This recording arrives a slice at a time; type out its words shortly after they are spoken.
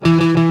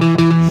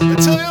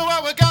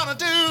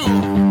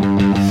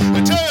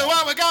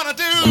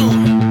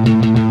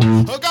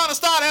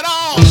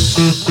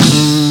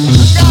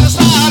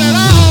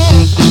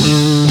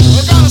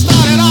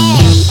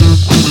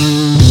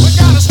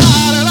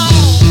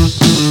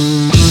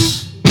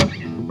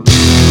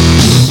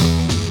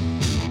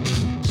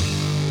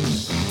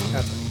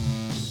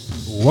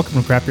Welcome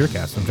to Craft Beer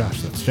Cast. I'm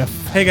Josh. That's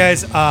Jeff. Hey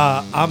guys,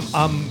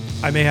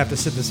 I may have to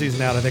sit the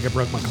season out. I think I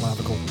broke my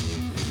clavicle.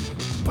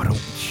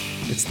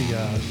 It's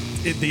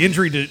the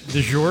injury du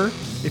jour,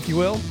 if you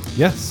will.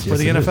 Yes, for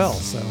the it NFL.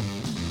 is. So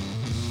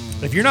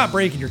if you're not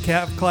breaking your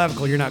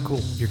clavicle, you're not cool.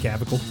 Your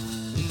clavicle.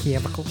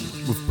 Clavicle.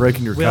 With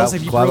breaking your Wells,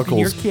 have you broken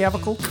your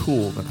clavicles, clavicle?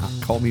 cool.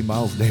 Then call me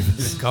Miles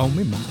Davis. Call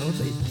me Miles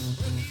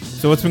Davis.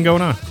 So what's been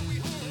going on?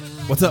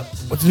 What's up?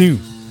 What's new?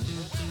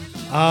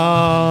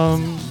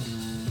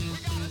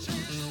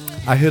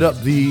 I hit up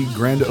the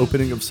grand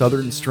opening of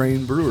Southern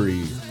Strain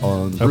Brewery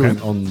on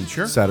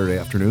Sure. Saturday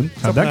afternoon.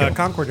 How'd that go?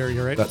 Concord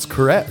area, right? That's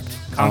correct.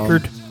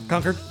 Concord.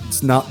 Concord.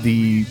 It's not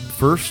the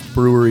first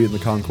brewery in the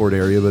Concord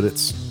area, but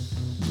it's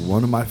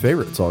one of my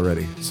favorites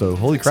already. So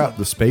holy crap,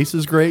 the space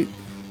is great,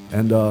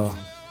 and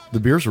the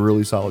beers are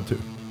really solid too.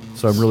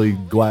 So I'm really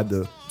glad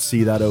to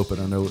see that open.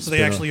 I know it's So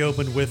they actually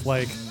opened with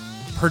like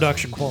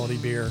production quality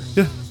beer.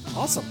 yeah.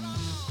 Awesome.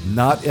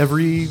 Not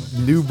every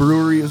new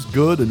brewery is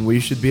good, and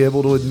we should be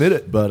able to admit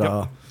it.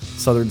 But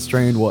Southern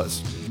Strain was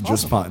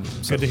just fine.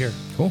 So, Good to hear.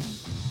 Cool.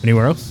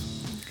 Anywhere else?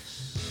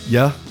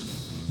 yeah.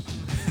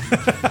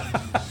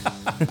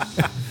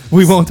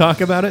 We won't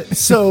talk about it.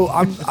 So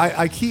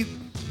I keep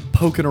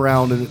poking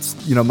around, and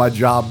it's my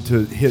job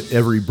to hit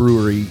every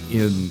brewery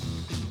in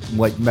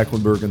like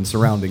Mecklenburg and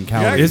surrounding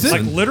counties. Is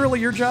it? Like literally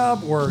your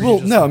job, or you Well,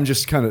 just no, I'm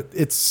just kind of.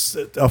 It's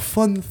a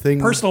fun thing.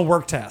 personal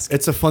work task?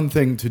 It's a fun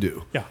thing to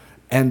do. Yeah.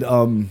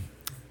 And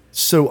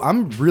so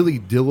I'm really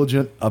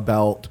diligent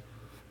about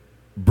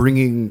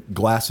bringing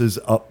glasses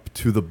up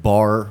to the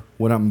bar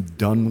when I'm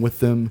done with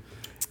them.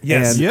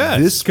 Yes. And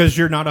Yes, because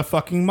you're not a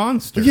fucking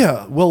monster.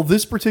 Yeah, well,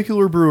 this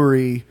particular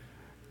brewery,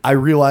 I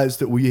realized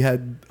that we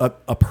had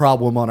a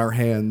problem on our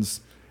hands,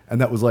 and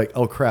that was like,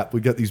 oh crap, we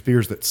got these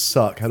beers that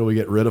suck. How do we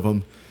get rid of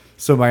them?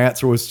 So my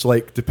answer was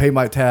like to pay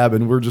my tab,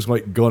 and we're just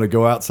like going to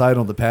go outside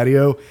on the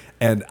patio,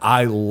 and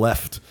I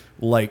left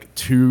like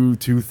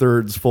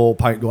two-thirds full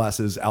pint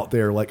glasses out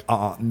there. Like,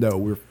 no,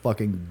 we're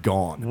fucking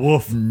gone.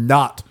 Woof.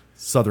 Not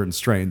Southern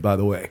Strain, by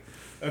the way.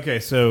 Okay,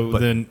 so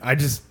then I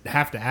just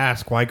have to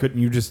ask, why couldn't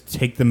you just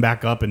take them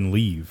back up and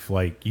leave?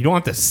 Like, you don't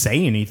have to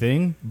say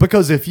anything.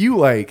 Because if you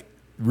like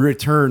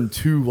return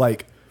two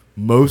like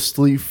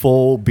mostly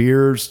full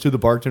beers to the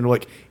bartender,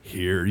 like,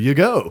 here you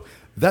go,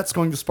 that's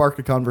going to spark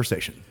a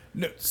conversation.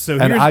 No, so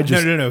And here's, I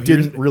just no.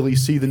 didn't really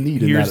see the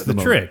need in that Here's at the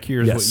moment. trick.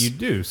 Here's Yes. what you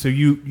do. So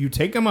you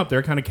take them up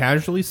there, kind of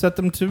casually set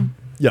them to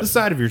Yep. the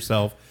side of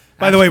yourself.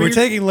 By the way, we're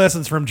taking. taking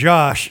lessons from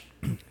Josh,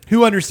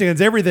 who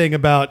understands everything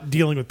about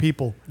dealing with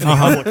people in the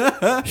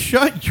public.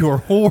 Shut your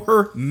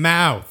whore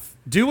mouth.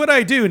 Do what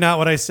I do, not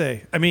what I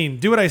say. I mean,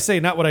 do what I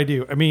say, not what I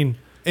do. I mean,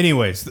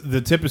 Anyways,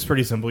 the tip is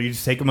pretty simple. You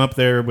just take them up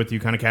there with you,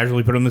 kind of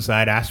casually put them on the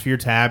side, ask for your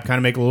tab, kind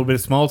of make a little bit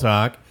of small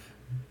talk,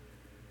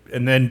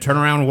 and then turn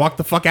around and walk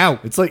the fuck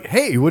out. It's like,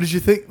 hey, what did you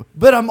think?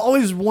 But I'm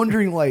always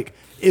wondering, like,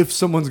 if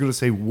someone's going to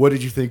say, what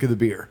did you think of the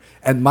beer?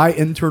 And my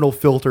internal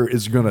filter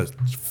is going to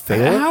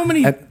fail. How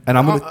many- And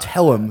I'm going to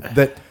tell them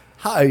that,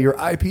 hi, your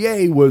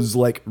IPA was,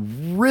 like,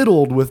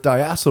 riddled with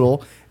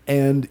diacetyl,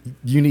 and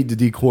you need to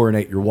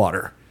dechlorinate your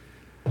water.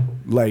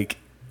 Like,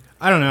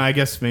 I don't know. I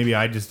guess maybe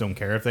I just don't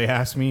care if they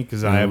ask me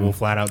because I will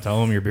flat out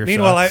tell them your beer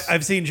meanwhile, sucks.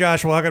 I've seen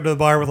Josh walk up to the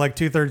bar with like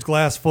 2/3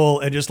 glass full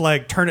and just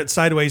like turn it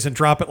sideways and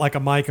drop it like a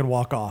mic and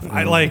walk off.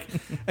 I like,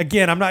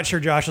 again, I'm not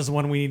sure Josh is the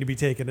one we need to be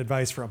taking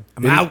advice from.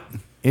 I'm out.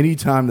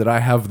 anytime that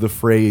I have the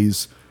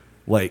phrase,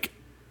 like,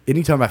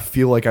 anytime I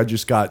feel like I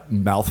just got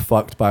mouth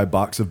fucked by a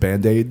box of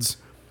Band-Aids,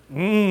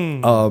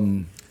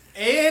 And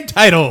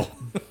title.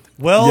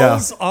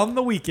 Wells on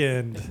the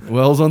weekend.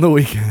 Wells on the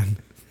weekend.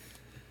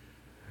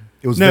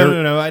 It was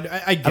No. I get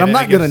And I'm it,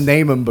 not I going to guess.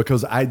 name them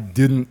because I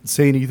didn't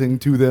say anything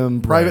to them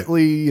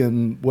privately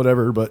and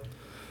whatever, but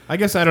I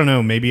guess I don't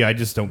know. Maybe I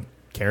just don't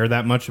care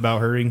that much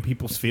about hurting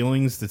people's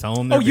feelings to tell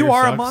them. Their Oh, you beer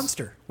are a sucks.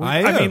 monster. I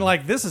I mean, am.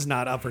 like, this is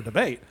not up for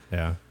debate.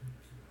 Yeah.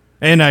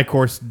 And I, of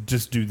course,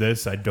 just do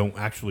this. I don't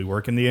actually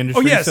work in the Oh,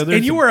 industry. yes. so there's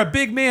And you were a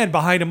big man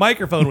behind a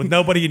microphone with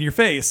nobody in your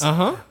face.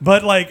 Uh-huh.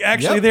 But, like,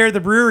 actually, Yep. there at the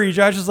brewery,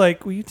 Josh is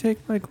like, will you take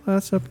my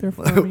glass up there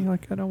for me?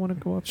 Like, I don't want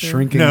to go up there.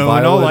 shrinking No, in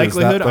violet, all is that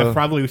likelihood, the- I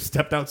probably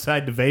stepped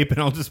outside to vape and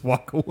I'll just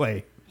walk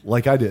away.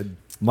 like I did,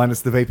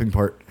 minus the vaping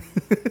part.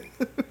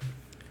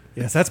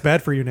 Yes, that's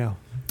bad for you now.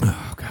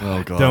 Oh,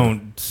 God.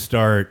 Don't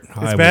start.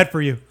 It's bad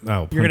for you.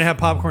 Oh, You're going to have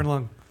popcorn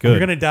lung. Good. You're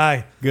going to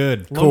die.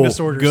 Good. Lung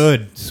disorders.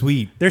 Good.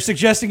 Sweet. They're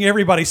suggesting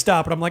everybody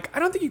stop. And I'm like, I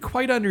don't think you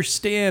quite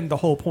understand the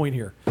whole point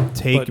here.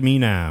 Take But- me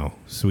now,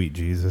 sweet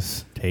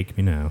Jesus. Take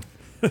me now.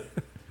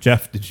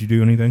 Jeff, did you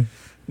do anything?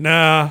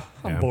 Nah,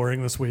 I'm Yeah.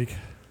 boring this week.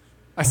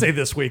 I say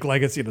this week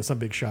like it's, some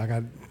big shock.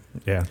 I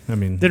Yeah, I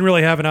mean, didn't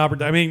really have an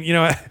opportunity. I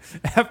mean,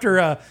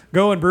 after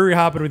going brewery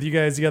hopping with you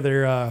guys the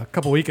other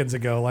couple weekends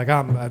ago, like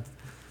I'm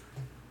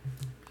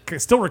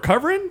still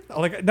recovering.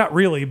 Like not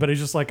really, but it's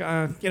just like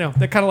that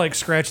kind of like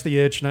scratched the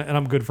itch, and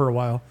I'm good for a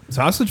while.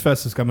 Sausage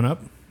Fest is coming up.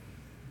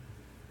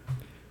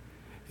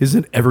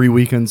 Isn't every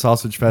weekend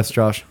Sausage Fest,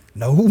 Josh?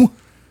 No.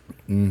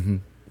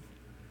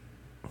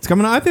 It's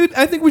coming out.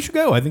 I think we should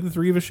go. I think the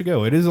three of us should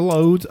go. It is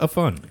loads of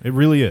fun. It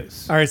really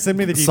is. All right, send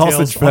me the details.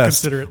 Sausage I'll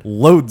Fest. consider it.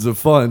 Loads of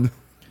fun.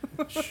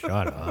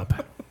 Shut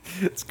up.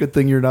 It's a good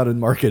thing you're not in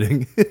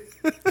marketing.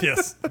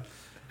 Yes.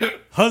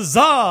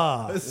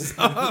 Huzzah!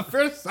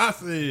 For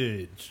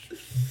sausage.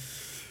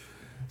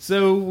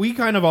 So we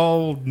kind of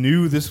all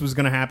knew this was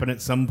going to happen at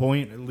some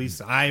point. At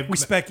least We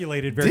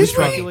speculated very Did we?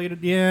 strongly.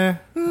 speculated. Yeah,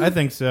 I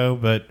think so.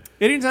 But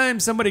Anytime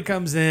somebody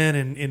comes in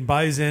and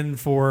buys in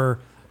for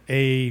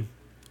a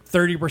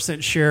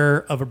 30%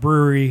 share of a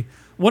brewery,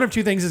 one of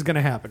two things is going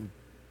to happen.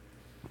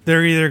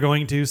 They're either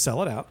going to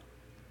sell it out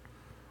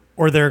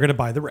or they're going to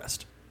buy the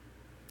rest.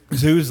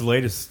 so who's the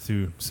latest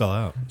to sell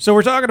out? So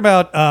we're talking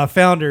about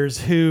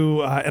founders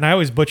who, and I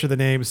always butcher the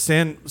name,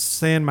 San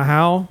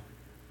Mao.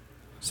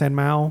 I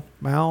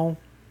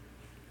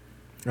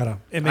don't know.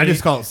 I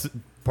just call it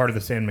part of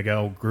the San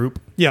Miguel group.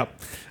 Yeah.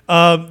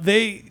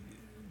 Man,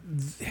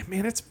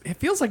 it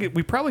feels like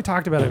we probably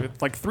talked about it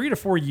like 3 to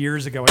 4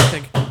 years ago, I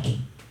think.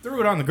 Threw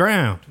it on the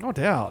ground. No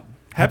doubt.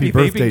 Happy vaping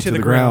birthday to the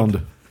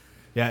ground.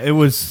 Yeah, it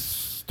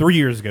was 3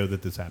 years ago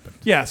that this happened.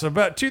 Yeah, so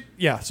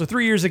so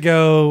 3 years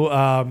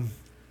ago,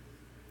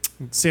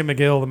 San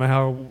Miguel, the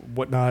Mahau,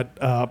 whatnot,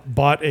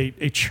 bought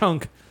a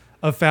chunk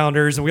of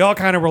founders, and we all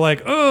kind of were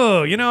like,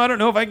 oh, I don't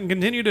know if I can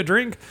continue to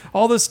drink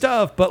all this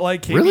stuff, but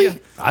like, Really?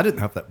 I didn't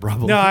have that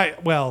problem.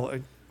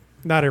 No,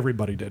 not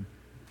everybody did.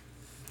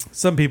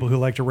 Some people who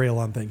like to rail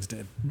on things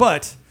did,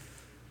 but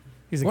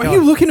he's in Why are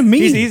you looking at me?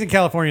 He's in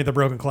California with the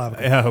broken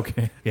clavicle. Yeah,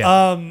 okay.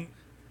 Yeah.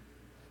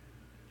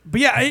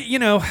 But yeah,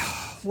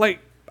 I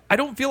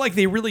don't feel like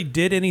they really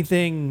did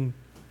anything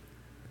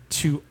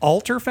to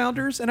alter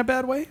founders in a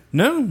bad way.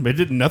 No, it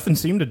did. Nothing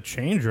seemed to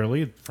change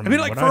really. From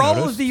what for I all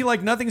noticed. of the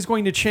nothing's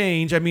going to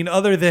change. I mean,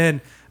 other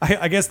than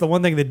I guess the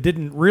one thing that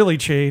didn't really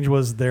change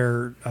was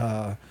their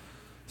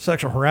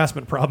sexual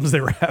harassment problems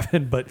they were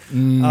having. But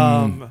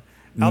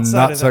outside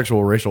Not of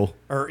sexual, racial.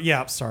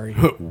 sorry.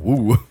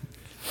 Woo.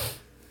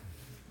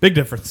 Big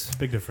difference.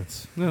 Big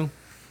difference. No.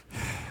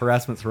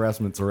 Harassment.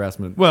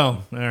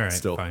 Well, all right.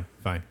 Still.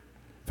 Fine.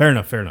 Fair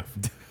enough.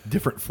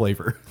 Different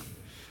flavor.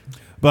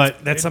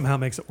 But That somehow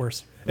makes it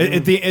worse.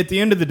 at the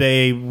end of the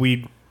day,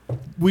 we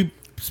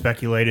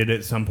speculated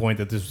at some point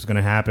that this was going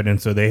to happen,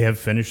 and so they have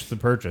finished the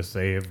purchase.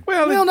 They have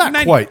Well, not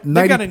quite.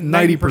 they've got a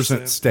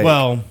 90% stake.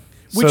 well.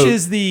 Which So-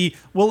 is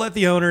we'll let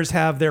the owners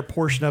have their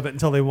portion of it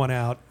until they want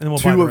out, and then we'll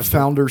buy the Two of rest of it.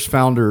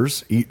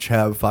 founders each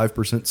have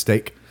 5%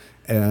 stake,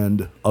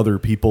 and other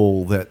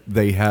people that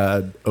they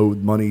had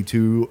owed money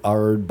to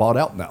are bought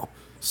out now.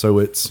 So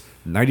it's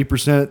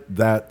 90%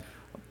 that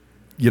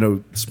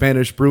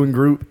Spanish brewing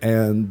group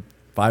and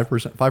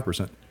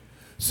 5%.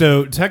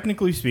 So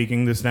technically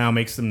speaking, this now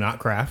makes them not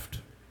craft.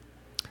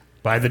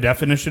 By the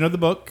definition of the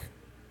book,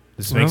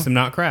 this makes them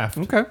not craft.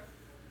 Okay.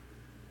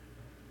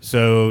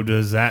 So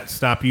does that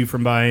stop you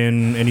from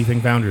buying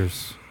anything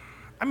Founders?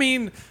 I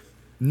mean,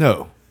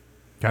 No,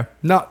 Okay.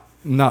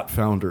 not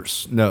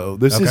founders. No,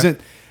 this Okay.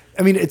 isn't.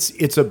 I mean, it's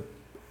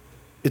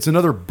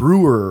another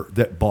brewer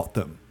that bought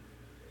them.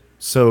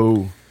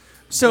 So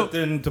But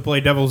then to play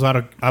devil's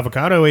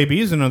avocado, AB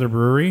is another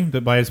brewery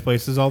that buys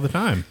places all the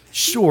time.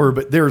 sure,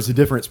 but there's a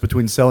difference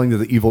between selling to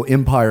the evil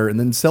empire and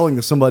then selling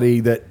to somebody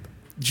that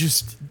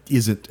just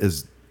isn't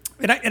as.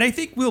 and I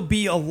think everything would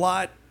be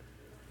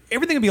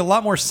a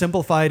lot more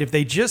simplified if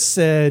they just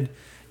said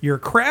you're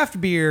craft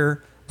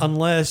beer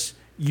unless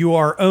you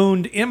are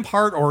owned in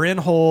part or in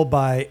whole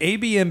by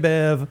AB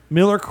InBev,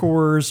 Miller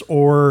Coors,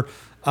 or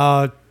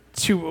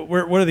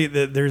what are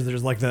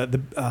there's like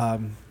the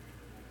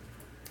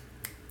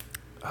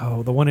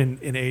one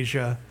in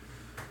Asia.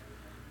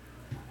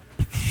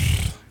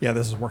 Yeah,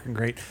 this is working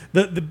great.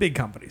 The big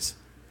companies.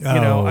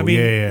 Oh, I mean,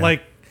 yeah.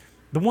 like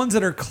the ones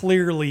that are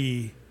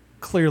clearly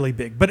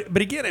big.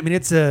 But again, I mean,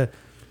 it's a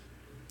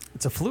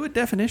fluid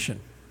definition.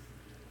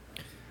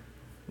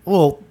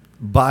 Well,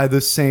 by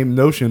the same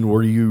notion,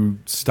 were you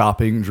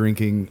stopping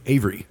drinking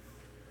Avery?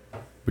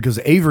 Because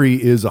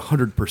Avery is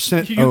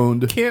 100% You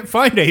owned. can't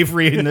find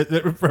Avery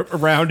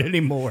around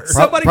anymore.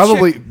 Somebody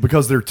Probably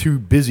because they're too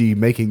busy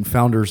making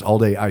Founders All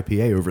Day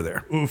IPA over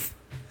there. Oof.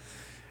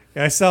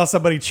 I saw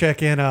somebody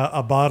check in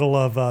a bottle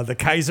of the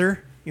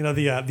Kaiser,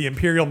 the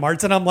Imperial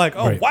Martz, and I'm like,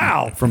 oh, Right.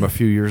 wow. From a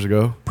few years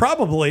ago.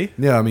 Probably.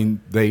 Yeah, I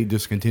mean, they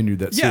discontinued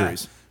that Yeah.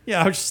 series.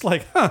 Yeah, I was just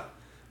like, huh.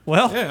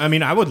 Well, Yeah, I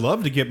mean, I would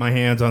love to get my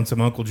hands on some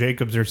Uncle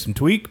Jacobs or some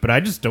Tweak, but I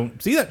just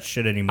don't see that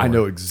shit anymore. I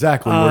know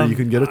exactly where you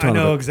can get a ton I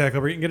know of it. exactly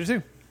where you can get it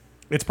too.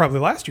 It's probably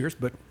last year's,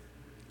 but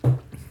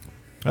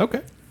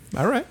Okay.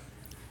 All right.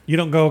 you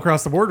don't go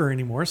across the border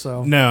anymore,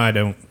 so No, I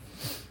don't.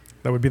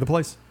 that would be the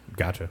place.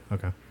 Gotcha.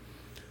 Okay.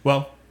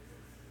 Well,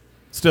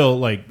 still,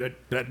 like,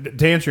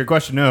 to answer your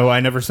question, no, I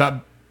never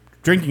stopped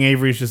drinking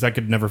Avery. It's just I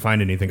could never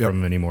find anything Yep. from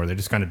them anymore. They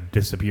just kind of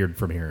disappeared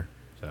from here.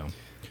 So,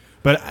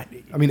 but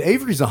I mean,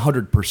 Avery's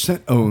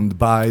 100% owned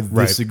by this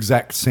Right.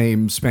 exact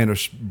same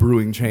Spanish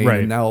brewing chain, Right.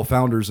 and now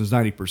Founders is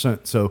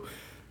 90%. So,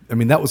 I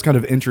mean, that was kind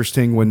of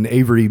interesting when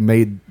Avery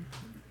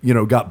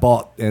got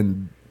bought,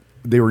 and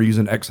they were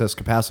using excess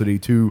capacity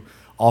to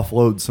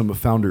offload some of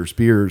Founders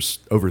beers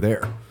over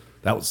there.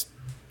 That was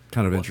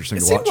kind of interesting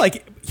It to seemed watch.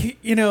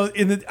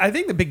 like, I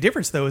think the big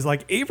difference though is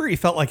like Avery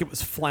felt like it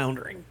was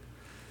floundering.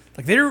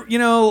 Like they're,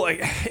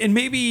 and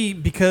maybe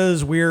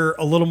because we're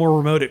a little more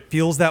remote, it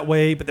feels that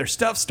way. But their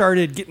stuff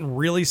started getting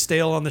really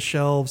stale on the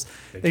shelves.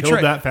 They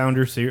killed that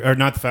founder series, or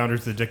not the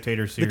founders, the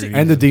Dictator series,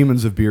 and the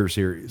Demons of Beer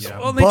series. Yeah.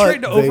 Well, they But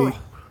tried to over.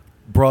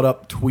 brought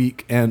up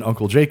Tweak and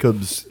Uncle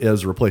Jacobs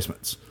as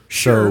replacements.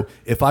 Sure. So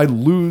if I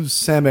lose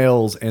Sam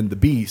Ales and the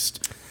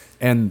Beast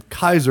and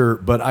Kaiser,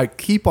 but I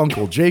keep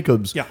Uncle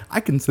Jacobs, Yeah. I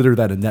consider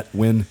that a net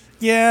win.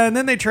 Yeah, and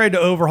then they tried to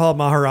overhaul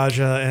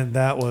Maharaja, and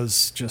that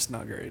was just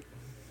not great.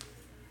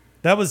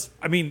 That was,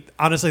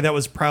 honestly, that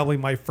was probably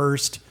my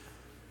first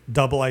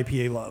double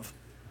IPA love.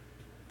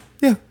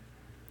 Yeah.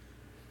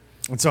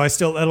 And so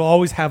it'll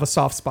always have a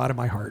soft spot in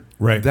my heart.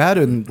 right. That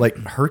and like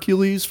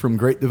Hercules from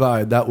Great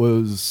Divide, that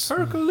was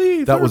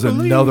Hercules. that was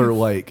another,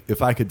 like,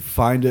 if I could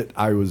find it,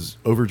 I was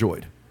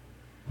overjoyed.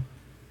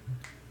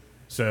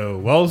 So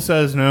Wells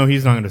says no,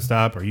 he's not going to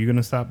stop. Are you going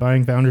to stop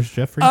buying Founders,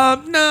 Jeffrey?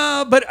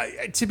 No, but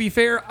to be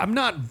fair, I'm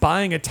not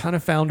buying a ton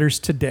of Founders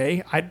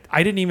today.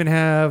 I didn't even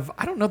have,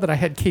 I don't know that I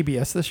had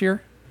KBS this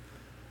year.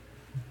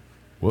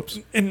 Whoops.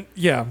 And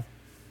yeah,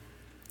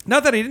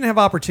 not that I didn't have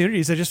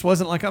opportunities. I just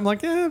wasn't like, I'm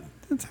like, yeah,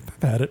 I've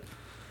had it.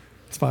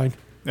 It's fine.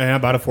 Yeah, I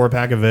bought a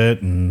 4-pack of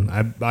it, and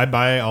I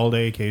buy all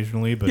day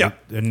occasionally, but Yeah.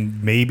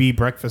 and maybe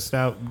breakfast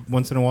out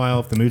once in a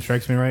while if the mood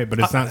strikes me right. But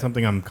it's not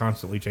something I'm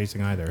constantly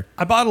chasing either.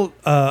 I bought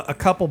a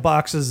couple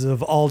boxes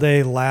of all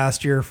day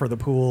last year for the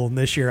pool, and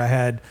this year I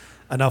had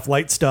enough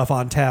light stuff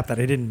on tap that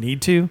I didn't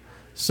need to.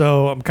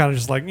 So I'm kind of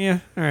just like, yeah,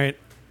 all right,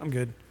 I'm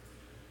good.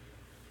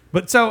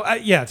 But so, to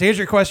answer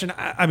your question,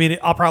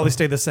 I'll probably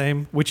stay the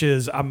same, which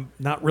is I'm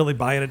not really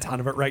buying a ton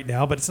of it right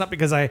now, but it's not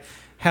because I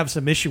have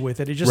some issue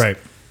with it. It just, Right.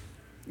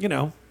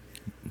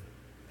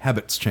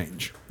 Habits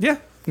change. Yeah.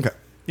 Okay.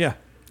 Yeah.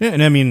 Yeah,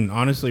 and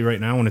honestly, right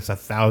now when it's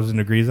 1,000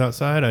 degrees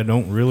outside, I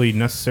don't really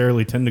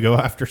necessarily tend to go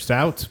after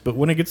stouts. But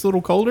when it gets a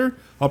little colder,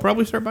 I'll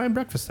probably start buying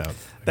breakfast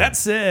stouts. That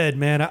said,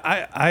 man,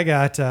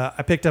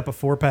 I picked up a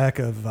 4-pack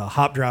of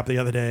Hop Drop the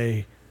other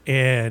day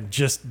and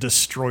just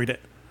destroyed it.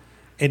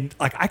 And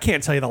like, I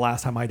can't tell you the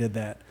last time I did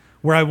that,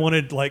 where I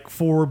wanted like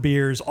 4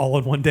 beers all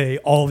in one day,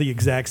 all the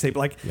exact same.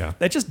 Like, Yeah.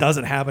 that just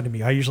doesn't happen to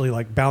me. I usually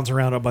like bounce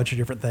around a bunch of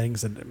different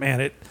things, and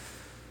man,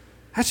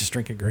 that's just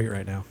drinking great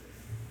right now.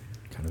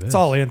 Kind of It's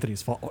all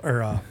Anthony's fault.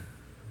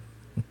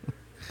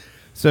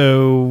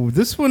 So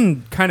this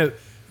one kind of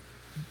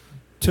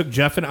took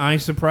Jeff and I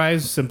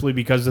surprised simply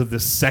because of the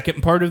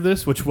second part of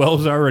this, which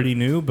Wells already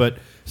knew. But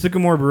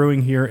Sycamore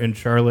Brewing here in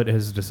Charlotte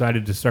has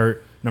decided to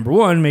start, number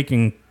one,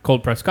 making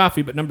cold pressed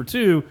coffee, but number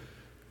two,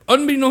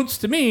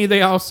 unbeknownst to me,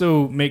 they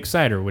also make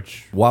cider,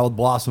 which Wild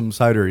Blossom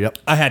cider. Yep.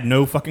 I had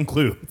no fucking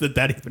clue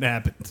that even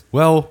happened.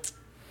 Well,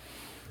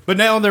 But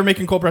now they're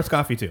making cold pressed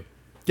coffee too.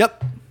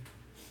 yep.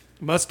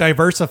 Must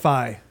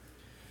diversify.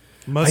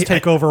 Must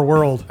take over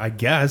world. I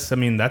guess.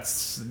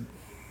 That's.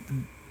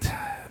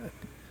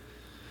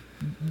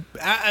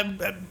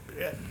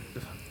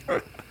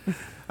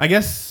 I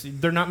guess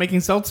they're not making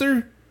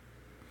seltzer.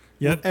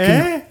 Yep.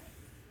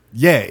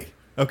 Yay.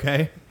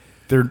 Okay.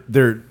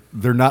 They're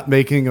not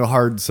making a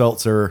hard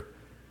seltzer.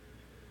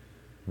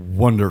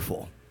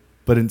 Wonderful.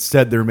 But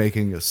instead they're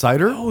making a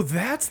cider. Oh,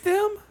 that's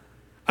them?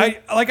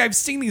 I've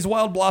seen these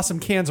Wild Blossom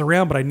cans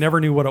around, but I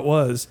never knew what it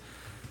was.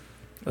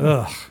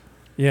 Ugh.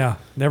 Yeah,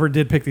 never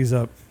did pick these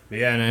up.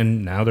 Yeah,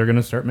 and now they're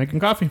gonna start making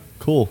coffee.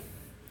 Cool.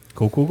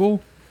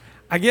 Cool.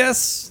 I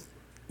guess,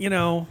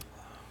 I'd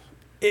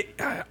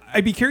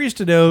be curious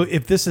to know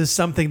if this is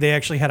something they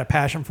actually had a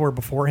passion for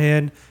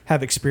beforehand,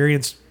 have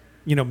experience,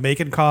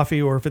 making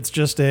coffee, or if it's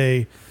just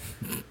we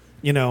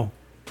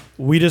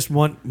just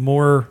want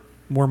more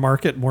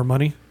market, more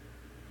money.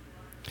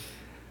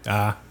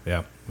 Yeah,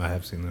 I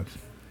have seen those.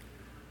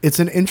 It's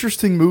an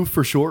interesting move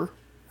for sure.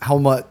 How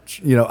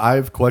much, I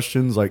have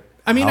questions like,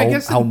 I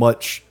guess how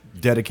much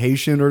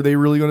dedication are they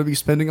really going to be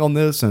spending on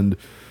this? And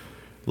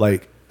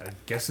like, I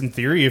guess in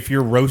theory, if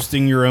you're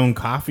roasting your own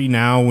coffee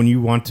now, when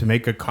you want to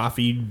make a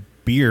coffee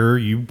beer,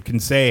 you can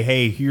say,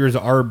 "Hey, here's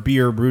our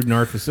beer brewed in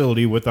our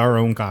facility with our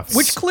own coffee."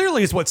 Which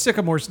clearly is what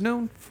Sycamore's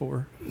known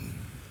for.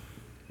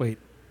 Wait,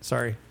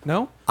 sorry.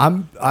 No?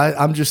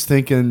 I'm just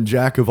thinking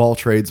jack of all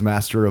trades,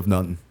 master of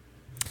none.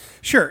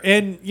 Sure.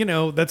 And,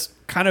 that's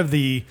kind of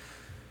the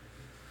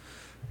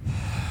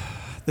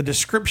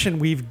description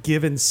we've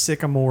given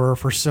Sycamore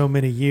for so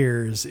many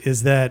years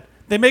is that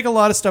they make a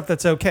lot of stuff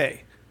that's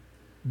okay.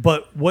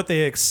 But what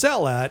they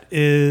excel at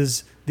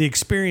is the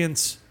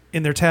experience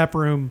in their tap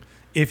room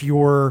if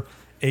you're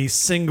a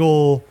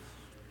single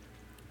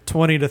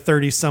 20 to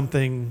 30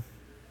 something.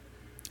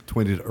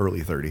 20 to early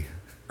 30.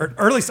 Or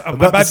early. I'm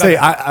about to say,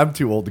 I'm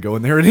too old to go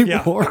in there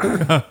anymore.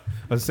 I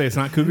was say it's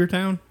not Cougar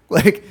Town.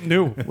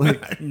 No.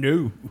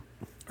 No.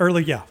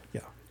 Early, yeah.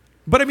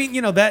 But I mean,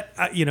 that,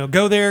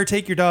 go there,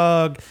 take your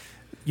dog,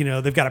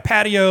 they've got a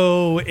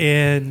patio,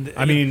 and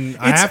I mean,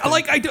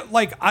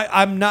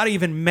 I'm not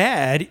even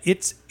mad.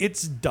 It's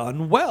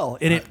done well,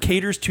 and it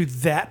caters to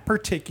that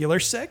particular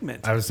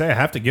segment. I would say I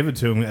have to give it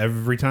to them.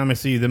 Every time I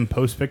see them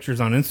post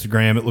pictures on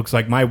Instagram, it looks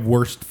like my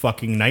worst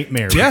fucking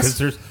nightmare. Yes. Because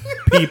there's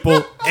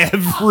people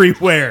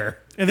everywhere.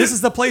 And this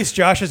is the place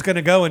Josh is going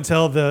to go and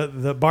tell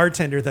the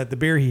bartender that the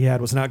beer he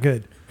had was not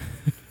good.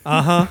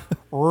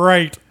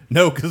 Right.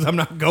 No, because I'm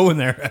not going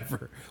there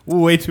ever.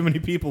 Way too many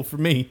people for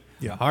me.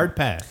 Yeah. Hard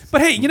pass.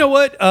 But hey, you know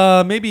what?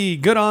 Maybe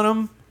good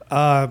on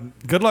them.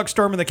 Good luck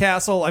storming the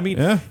castle. I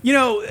mean,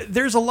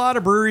 there's a lot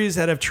of breweries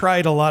that have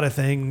tried a lot of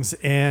things,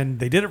 and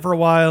they did it for a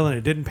while, and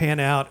it didn't pan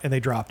out, and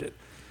they dropped it.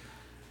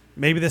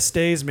 Maybe this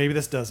stays, maybe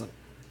this doesn't.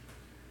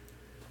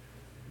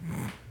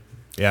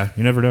 Yeah,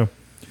 you never know.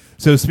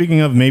 So speaking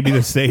of maybe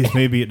this stays,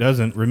 maybe it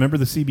doesn't. Remember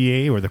the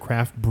CBA or the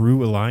Craft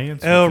Brew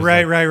Alliance? Oh,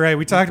 right.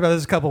 We talked about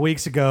this a couple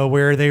weeks ago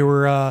where they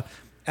were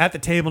at the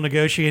table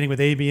negotiating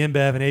with AB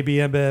InBev, and AB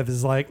InBev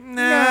is like,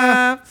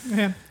 nah.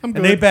 Yeah, I'm good.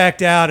 And they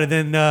backed out, and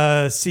then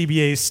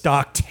CBA's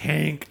stock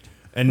tanked.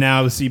 And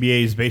now the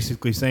CBA is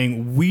basically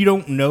saying, we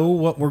don't know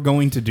what we're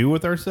going to do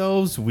with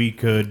ourselves. We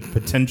could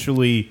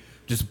potentially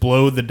just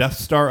blow the Death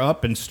Star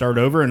up and start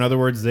over. In other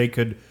words, they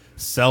could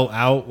sell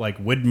out like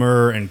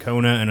Widmer and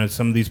Kona and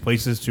some of these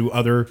places to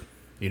other,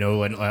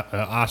 an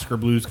Oscar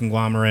Blues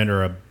conglomerate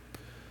or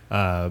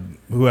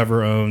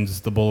whoever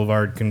owns the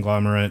Boulevard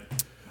conglomerate.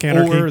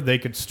 Canarchy. Or they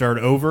could start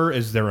over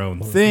as their own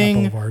Not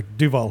thing. Boulevard,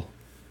 Duval.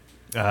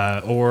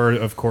 Or,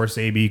 of course,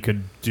 AB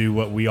could do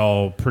what we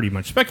all pretty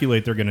much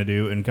speculate they're going to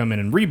do and come in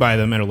and rebuy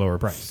them at a lower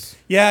price.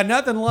 Yeah,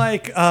 nothing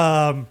like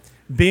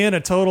being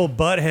a total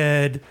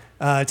butthead,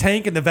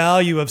 tanking the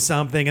value of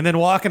something, and then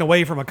walking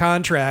away from a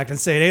contract and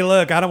saying, hey,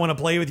 look, I don't want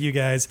to play with you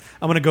guys.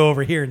 I'm going to go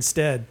over here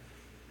instead.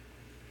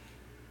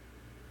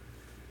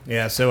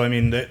 Yeah, so, I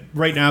mean,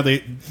 right now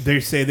they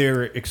say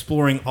they're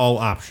exploring all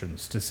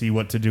options to see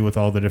what to do with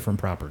all the different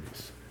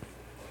properties.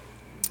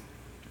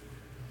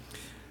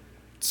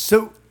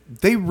 So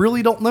they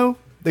really don't know?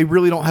 They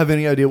really don't have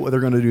any idea what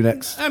they're going to do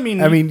next? I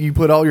mean, you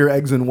put all your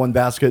eggs in one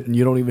basket and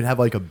you don't even have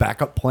like a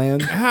backup plan?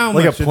 How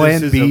like much a of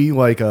plan this is B,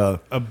 like a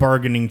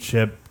bargaining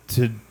chip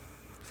to...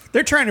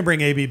 They're trying to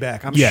bring AB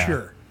back, I'm Yeah,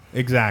 sure.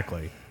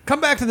 exactly. Come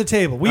back to the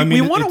table. We I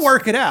mean, want to it's-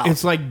 work it out.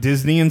 It's like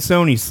Disney and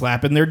Sony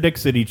slapping their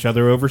dicks at each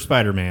other over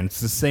Spider-Man. It's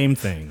the same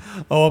thing.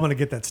 Oh, I'm going to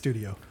get that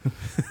studio.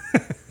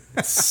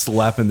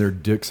 slapping their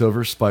dicks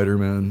over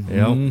Spider-Man.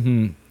 Yep.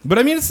 Mm-hmm. But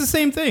I mean, it's the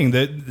same thing.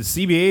 The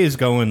CBA is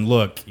going,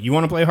 look, you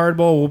want to play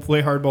hardball? We'll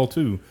play hardball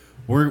too.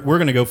 We're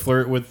going to go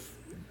flirt with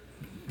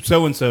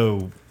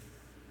so-and-so,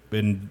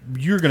 and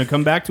you're going to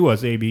come back to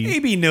us, AB.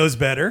 AB knows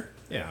better.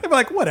 Yeah. They're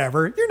like,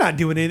 whatever. You're not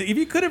doing anything. If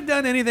you could have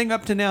done anything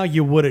up to now,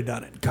 you would have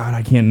done it. God,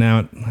 I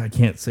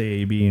can't say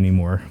AB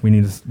anymore. We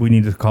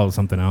need to call it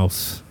something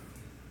else.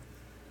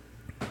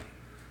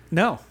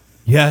 No.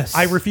 Yes.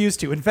 I refuse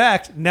to. In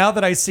fact, now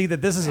that I see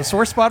that this is a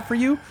sore spot for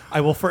you, I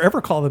will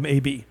forever call them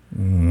AB.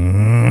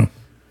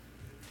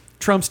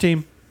 Trump's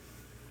team.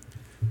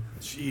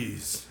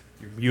 Jeez.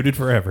 You're muted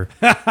forever.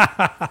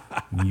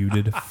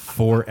 Muted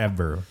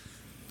forever.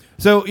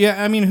 So,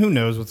 yeah, I mean, who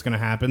knows what's going to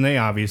happen? They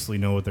obviously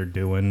know what they're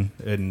doing,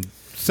 and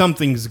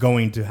something's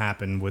going to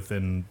happen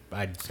within,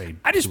 I'd say,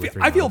 I 2 or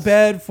 3 feel months.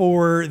 bad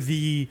for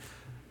the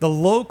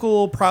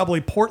local,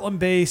 probably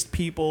Portland-based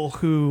people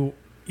who,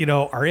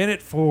 are in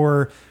it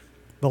for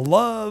the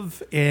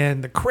love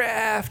and the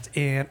craft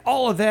and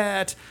all of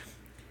that.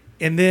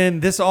 And then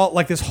this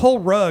whole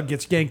rug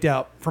gets yanked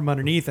out from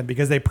underneath them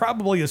because they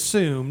probably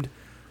assumed,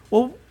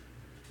 well,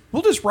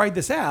 we'll just ride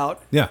this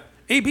out. Yeah.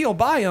 AB will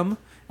buy them.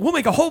 We'll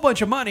make a whole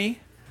bunch of money.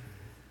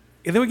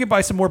 And then we can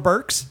buy some more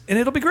Berks and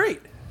it'll be great.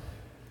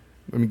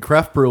 I mean,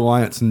 Craft Brew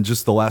Alliance in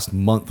just the last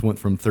month went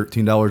from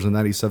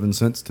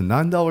 $13.97 to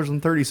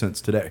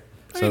 $9.30 today.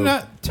 I mean,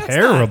 not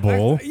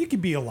terrible. You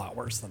could be a lot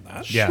worse than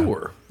that. Yeah.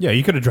 Sure. Yeah,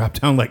 you could have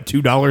dropped down like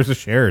 $2 a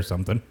share or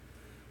something.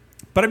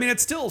 But I mean,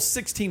 it's still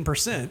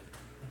 16%.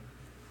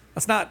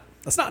 That's not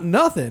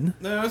nothing.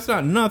 No, it's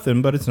not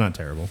nothing, but it's not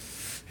terrible.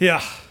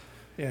 Yeah.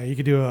 Yeah, you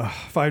could do a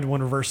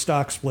 5-to-1 reverse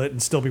stock split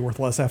and still be worth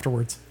less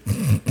afterwards.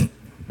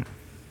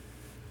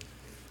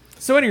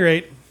 So, at any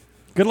rate,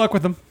 good luck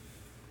with them.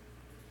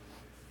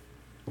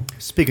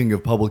 Speaking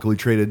of publicly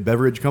traded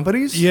beverage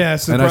companies,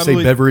 Yes, and I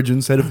say beverage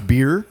instead of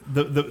beer.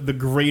 The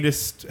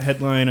greatest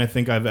headline I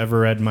think I've ever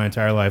read in my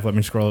entire life. Let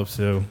me scroll up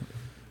to.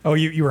 Oh,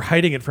 you were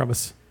hiding it from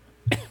us.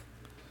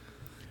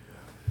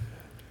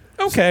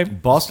 Okay.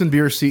 Boston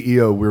Beer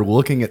CEO, we're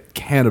looking at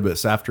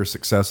cannabis after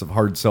success of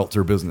hard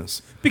seltzer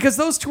business. Because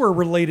those two are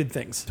related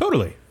things.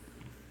 Totally.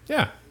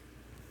 Yeah.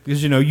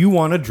 Because, you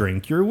want to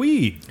drink your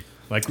weed,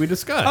 like we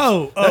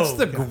discussed. That's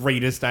the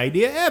greatest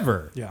idea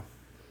ever. Yeah.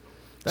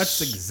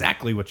 That's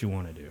exactly what you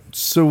want to do.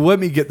 So let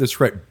me get this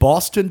right.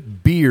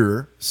 Boston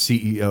Beer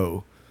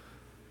CEO,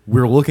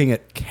 we're looking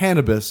at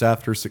cannabis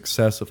after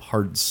success of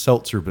hard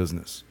seltzer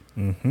business.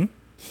 Mm-hmm.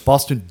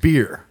 Boston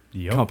Beer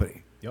Yep.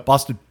 Company. Yep.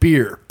 Boston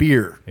Beer.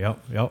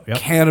 Yep.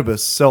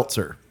 Cannabis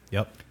seltzer.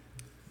 Yep.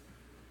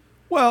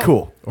 Well,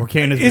 Cool. or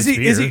cannabis Is he?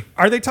 beer. Is he?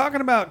 Are they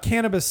talking about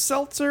cannabis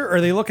seltzer? Or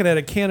are they looking at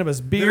a cannabis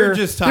beer? They're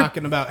just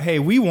talking about, hey,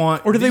 we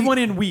want. Or do they want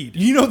in weed?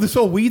 You know this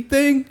whole weed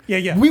thing?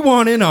 Yeah. We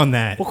want in on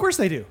that. Well, of course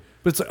they do.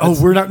 But it's like,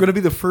 oh, we're not going to be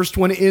the first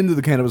one into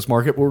the cannabis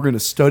market, but we're going to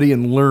study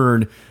and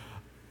learn.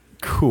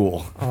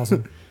 Cool.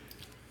 Awesome.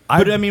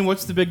 But I mean,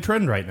 what's the big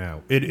trend right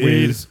now? It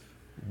is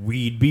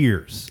weed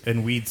beers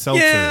and weed seltzers.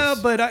 Yeah,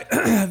 but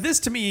this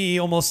to me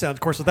almost sounds,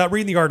 of course, without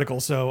reading the article.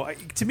 So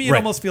to me, it Right.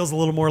 almost feels a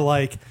little more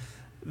like,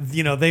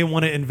 they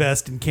want to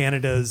invest in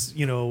Canada's,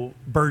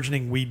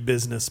 burgeoning weed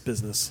business.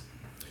 Business.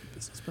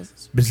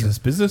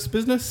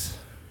 Business.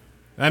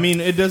 I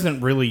mean, it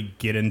doesn't really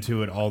get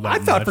into it all that I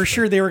much. thought for but-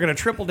 sure they were going to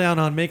triple down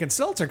on making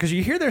seltzer because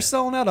you hear they're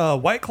selling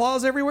out White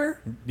Claws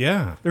everywhere.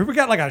 Yeah. We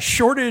got like a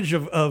shortage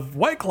of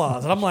White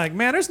Claws, and I'm like,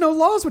 man, there's no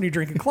laws when you're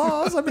drinking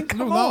claws. I mean,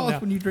 come on, now.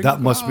 when you drink That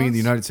must mean the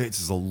United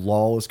States is a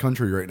lawless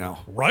country right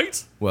now.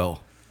 Right?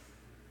 Well,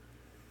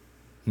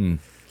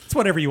 It's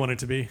whatever you want it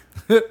to be.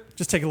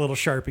 Just take a little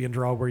Sharpie and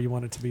draw where you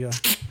want it to be.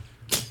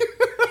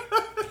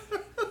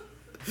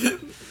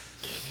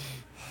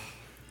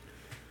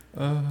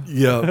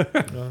 yeah.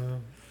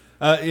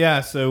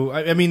 Yeah, so,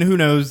 I mean, who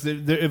knows?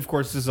 Of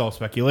course, this is all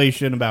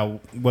speculation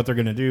about what they're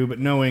going to do, but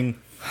knowing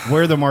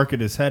where the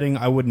market is heading,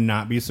 I would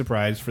not be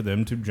surprised for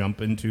them to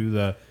jump into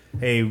the,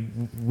 hey,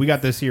 we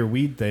got this here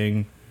weed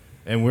thing,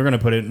 and we're going to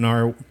put it in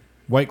our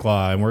White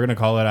Claw, and we're going to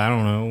call it, I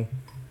don't know,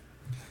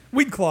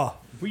 Weed Claw.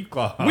 Weed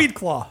Claw. Weed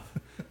Claw.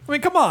 I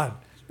mean, come on.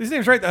 This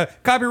name's right.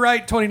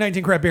 Copyright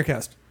 2019 Crap Beer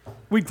Cast.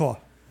 Weed Claw.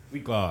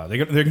 Weed Claw.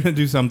 They're going to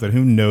do something.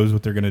 Who knows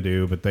what they're going to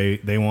do, but they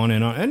want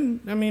in on,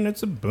 and, I mean,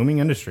 it's a booming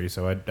industry,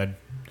 so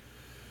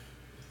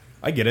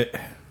I get it.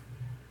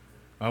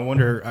 I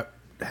wonder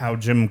how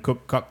Jim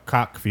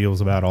Cook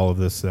feels about all of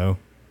this, though.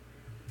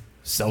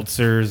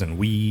 Seltzers and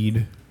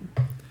weed.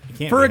 You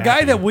can't For a be guy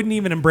happy. that wouldn't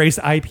even embrace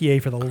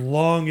IPA for the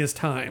longest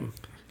time,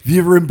 Have you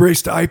ever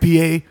embraced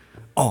IPA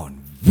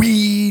on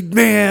weed,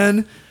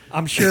 man?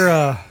 I'm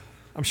sure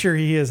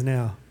he is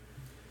now.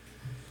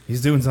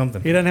 He's doing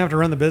something. He doesn't have to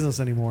run the business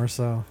anymore,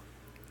 so.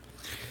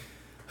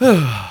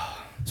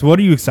 So what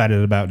are you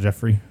excited about,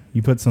 Jeffrey?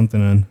 You put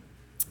something in.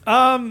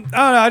 I don't know.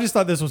 I just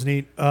thought this was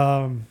neat.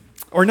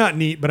 Or not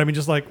neat, but I mean,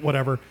 just like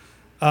whatever.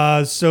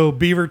 So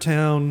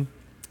Beavertown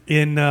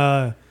in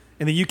the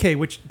UK,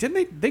 which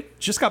they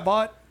just got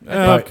bought?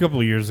 A couple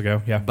of years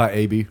ago, yeah. By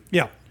AB.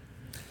 Yeah.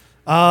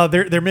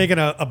 They're making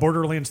a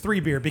Borderlands 3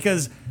 beer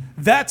because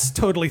that's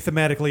totally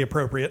thematically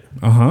appropriate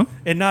Uh-huh.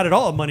 and not at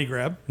all a money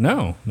grab.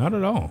 No, not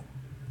at all.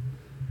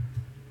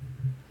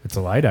 It's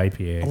a light A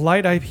IPA.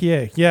 light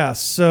IPA. Yeah.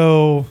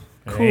 So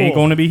It cool. ain't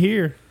going to be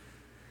here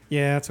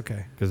Yeah, it's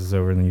okay. because it's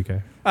over in the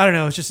UK. I don't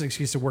know. It's just an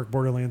excuse to work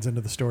Borderlands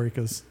into the story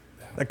because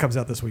that comes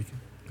out this week.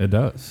 It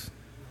does.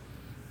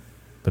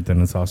 But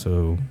then it's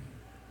also,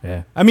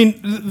 yeah. I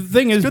mean, the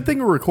thing is, Good thing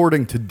we're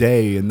recording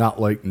today and not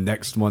like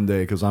next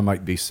Monday because I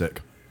might be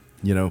sick.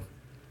 You know?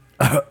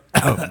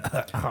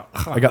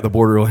 I got the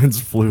Borderlands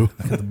flu.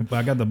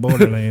 I got the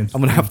Borderlands.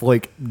 I'm going to have to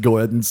like go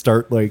ahead and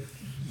start like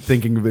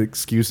thinking of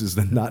excuses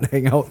to not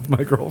hang out with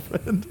my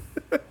girlfriend.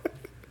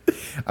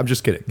 I'm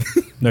just kidding.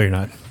 No, you're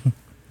not.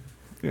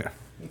 Yeah.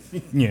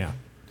 Yeah.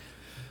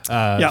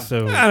 Yeah.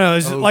 So, I don't know.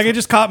 It's just, like it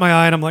just caught my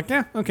eye, and I'm like,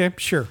 yeah, okay,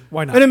 sure,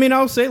 why not? and I mean,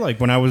 I'll say like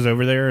when I was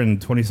over there in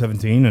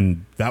 2017,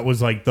 and that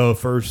was like the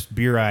first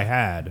beer I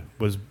had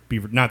was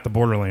Beaver, not the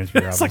Borderlands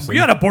beer. It's like obviously. we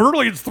had a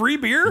Borderlands 3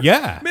 beer.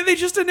 Yeah. Man, they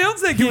just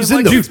announced that game was like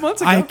in the- 6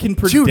 months ago. I can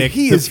predict Dude,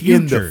 he the is future.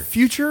 in the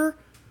future.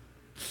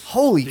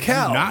 Holy Did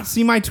cow. you not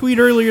see my tweet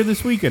earlier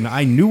this weekend?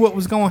 I knew what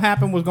was going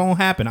to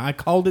happen. I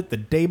called it the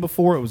day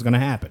before it was going to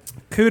happen.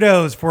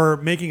 Kudos for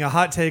making a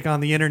hot take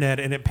on the internet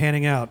and it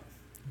panning out.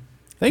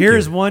 Thank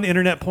Here's you. one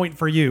internet point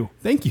for you.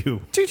 Thank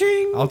you.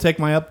 Ching-ching. I'll take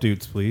my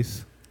updates,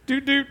 please.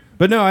 Doot doot.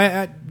 But no,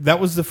 I that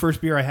was the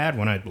first beer I had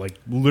when I like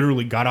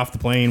literally got off the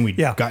plane. We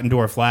Yeah. got into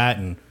our flat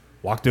and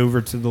walked over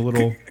to the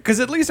little.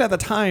 Because at least at the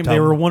time, they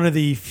Tell were me. one of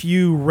the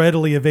few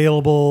readily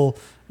available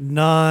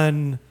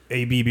non.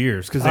 AB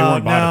beers because they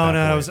weren't bought at that no,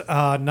 it point.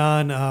 was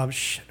non.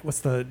 What's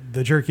the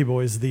Jerky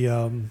Boys?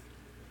 The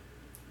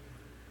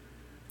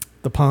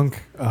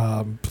punk.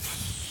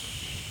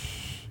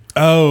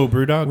 Oh,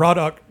 Brewdog?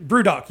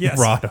 Brewdog. Yes,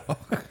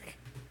 Brewdog.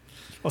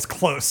 was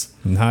close.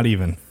 Not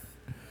even.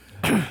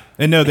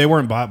 And no, they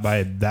weren't bought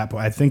by that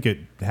point. I think it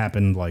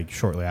happened like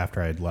shortly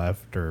after I had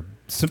left or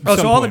some Oh,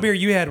 so all the point. beer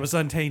you had was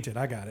untainted.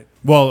 I got it.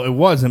 Well, it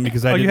wasn't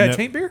because I Oh, didn't you had know.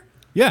 taint beer?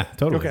 Yeah,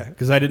 totally. Okay.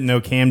 Because I didn't know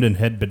Camden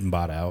had been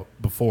bought out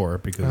before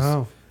because,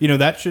 Oh.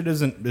 that shit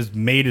isn't as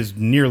made as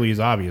nearly as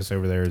obvious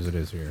over there as it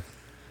is here.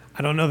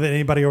 I don't know that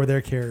anybody over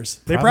there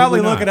cares. They Probably probably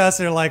look not. at us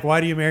and they're like, "Why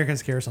do you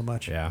Americans care so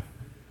much?" Yeah.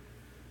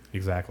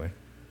 Exactly.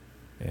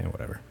 Yeah,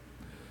 whatever.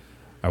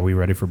 Are we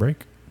ready for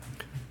break?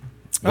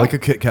 Like a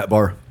Kit Kat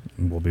bar.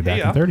 We'll be back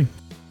Yeah. in 30.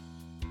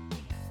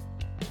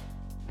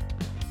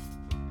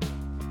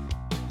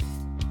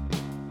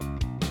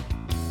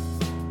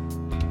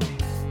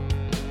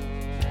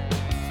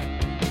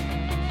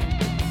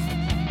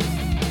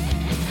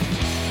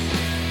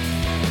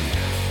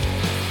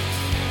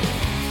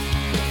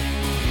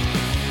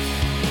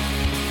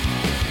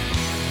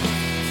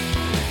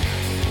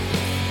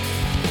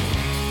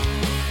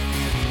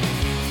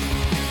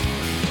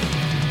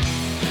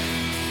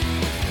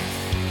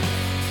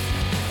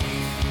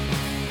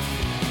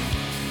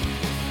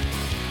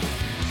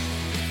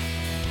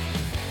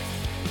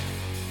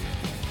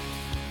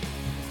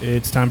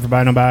 It's time for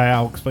Buy No Buy.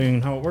 I'll explain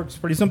how it works.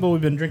 Pretty simple.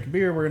 We've been drinking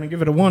beer. We're going to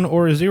give it a 1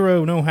 or a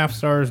 0. No half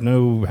stars,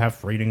 no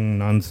half rating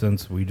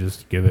nonsense. We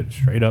just give it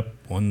straight up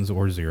 1s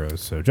or 0s.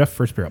 So, Jeff,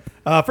 first beer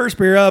up. First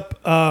beer up.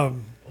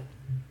 Haven't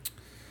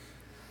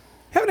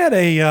had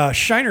a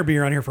Shiner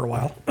beer on here for a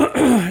while.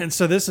 And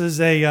so this is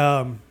a,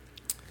 I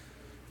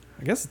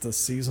guess it's a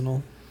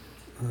seasonal.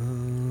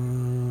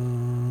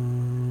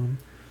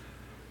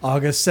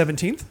 August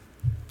 17th.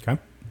 Okay.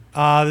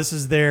 This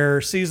is their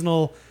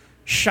seasonal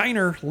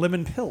Shiner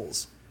Lemon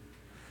Pills,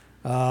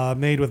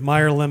 made with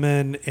Meyer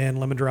lemon and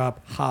lemon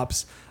drop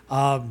hops.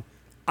 I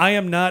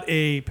am not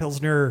a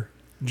Pilsner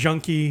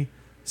junkie,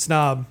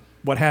 snob,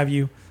 what have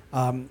you.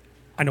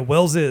 I know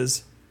Wells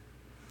is,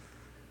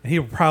 and he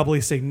will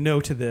probably say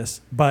no to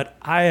this, but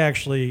I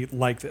actually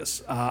like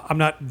this. I'm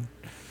not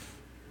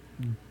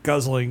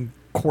guzzling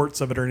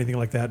quarts of it or anything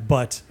like that,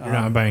 but You're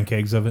not buying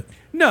kegs of it?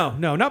 no,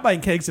 not buying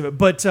kegs of it,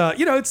 but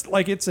it's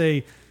like it's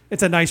a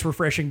nice,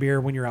 refreshing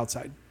beer when you're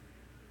outside.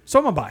 So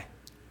I'm gonna buy.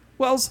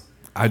 Wells,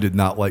 I did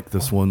not like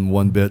this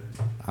one bit.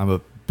 I'm a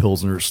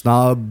Pilsner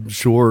snob,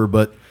 sure,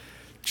 but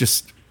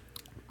just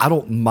I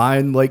don't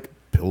mind like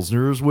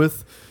Pilsners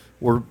with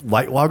or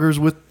light lagers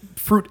with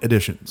fruit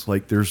additions.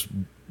 Like there's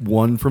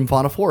one from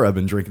Fauna I've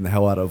been drinking the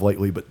hell out of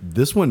lately, but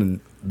this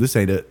one, this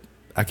ain't it.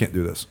 I can't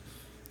do this.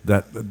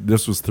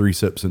 This was 3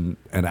 sips and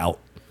out.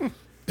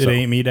 It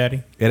ain't me,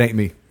 Daddy. It ain't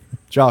me.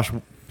 Josh,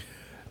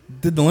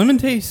 Did the lemon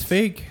taste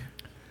fake?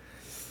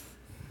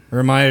 Or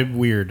am I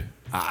weird?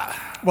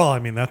 well, I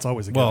mean that's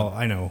always a good. Well,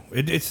 I know.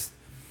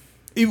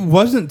 It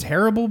wasn't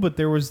terrible, but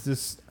there was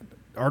this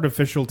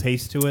artificial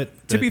taste to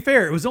it. To be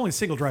fair, it was only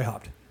single dry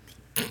hopped.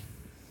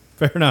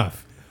 Fair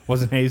enough.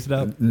 Wasn't hazed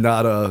up.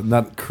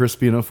 not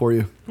crispy enough for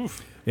you.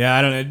 Yeah,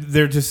 I don't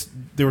know.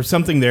 There was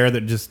something there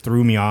that just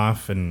threw me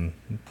off, and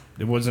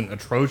it wasn't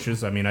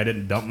atrocious. I mean, I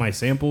didn't dump my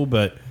sample,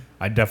 but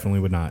I definitely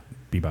would not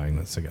be buying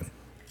this again.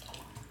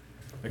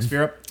 Next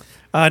beer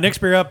up. Next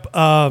beer up.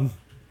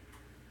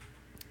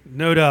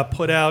 Noda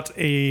put out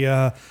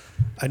a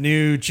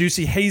new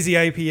juicy hazy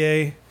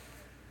IPA.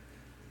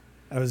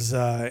 I was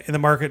in the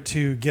market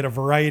to get a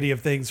variety of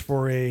things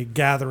for a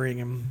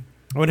gathering, and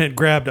I went ahead and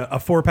grabbed a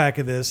 4-pack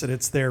of this, and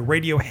it's their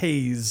Radio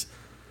Haze.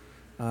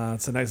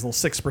 It's a nice little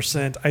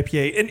 6%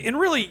 IPA, and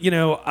really,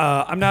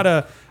 I'm not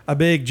a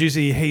big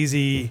juicy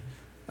hazy.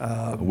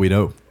 We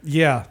know.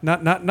 Yeah,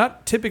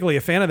 not typically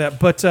a fan of that,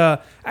 but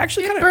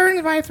actually kind of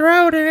burns my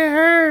throat and it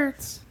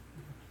hurts.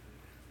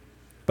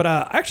 But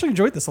I actually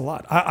enjoyed this a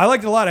lot. I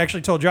liked it a lot. I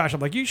actually told Josh,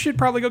 I'm like, you should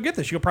probably go get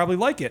this. You'll probably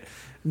like it.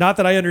 Not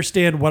that I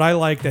understand what I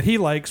like that he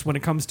likes when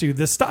it comes to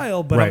this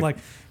style, but I'm Right.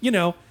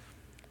 like,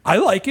 I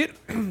like it.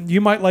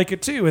 You might like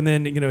it too. And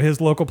then,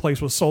 his local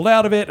place was sold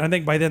out of it. And I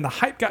think by then the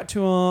hype got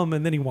to him,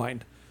 and then he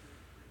whined.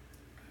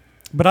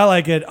 But I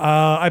like it.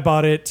 I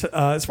bought it.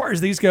 As far as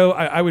these go,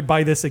 I would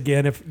buy this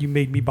again if you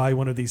made me buy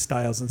one of these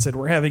styles and said,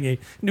 we're having a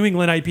New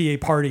England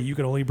IPA party. You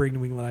can only bring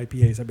New England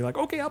IPAs. I'd be like,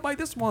 okay, I'll buy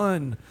this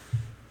one.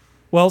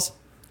 Wells?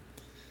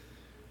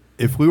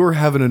 If we were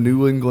having a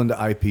New England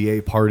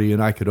IPA party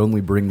and I could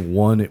only bring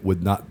one, it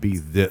would not be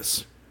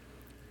this.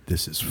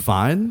 This is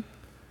fine,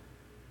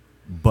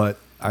 but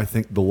I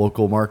think the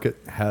local market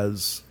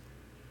has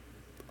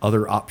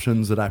other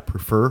options that I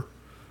prefer.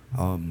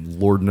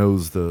 Lord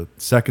knows the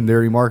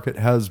secondary market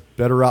has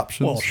better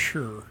options. Well,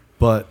 sure.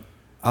 But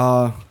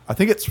I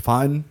think it's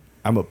fine.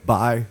 I'm a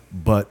buy,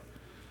 but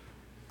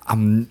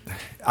I'm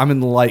in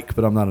the like,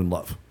 but I'm not in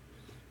love.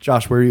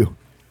 Josh, where are you?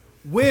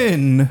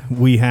 When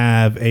we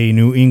have a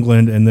New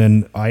England and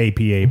then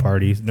IPA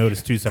party,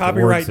 notice 2 separate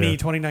Copyright words there. me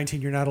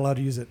 2019. You're not allowed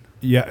to use it.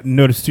 Yeah,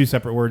 notice 2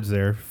 separate words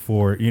there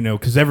for,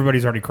 because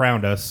everybody's already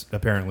crowned us,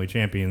 apparently,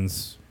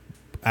 champions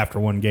after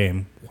one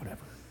game. Whatever.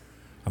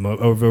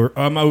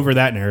 I'm over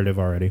that narrative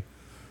already.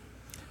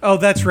 Oh,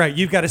 that's right.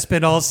 You've got to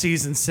spend all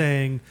season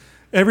saying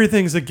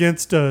everything's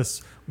against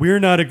us. We're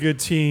not a good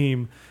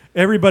team.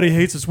 Everybody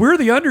hates us. We're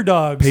the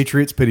underdogs.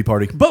 Patriots pity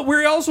party. But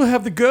we also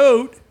have the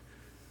GOAT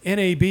and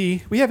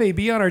AB. We have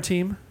AB on our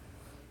team.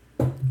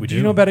 We Do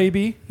you know about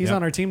AB? He's Yep.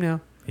 on our team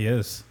now. He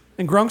is.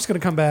 And Gronk's going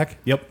to come back.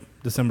 Yep,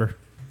 December.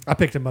 I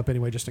picked him up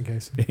anyway, just in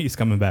case. He's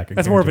coming back. I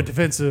That's more of a guarantee.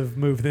 defensive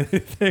move than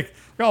anything.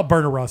 I'll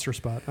burn a roster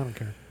spot. I don't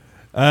care.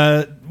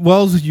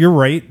 Wells, you're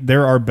right.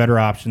 There are better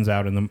options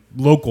out in the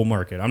local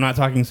market. I'm not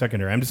talking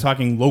secondary. I'm just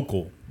talking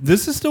local.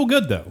 This is still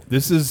good, though.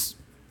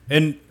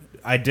 And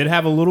I did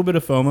have a little bit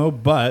of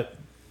FOMO, but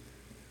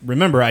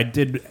remember, I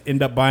did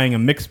end up buying a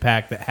mix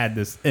pack that had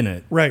this in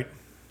it. Right.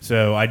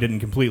 So I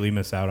didn't completely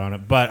miss out on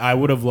it. But I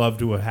would have loved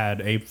to have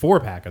had a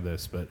 4-pack of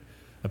this. But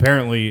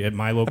apparently at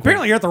my local...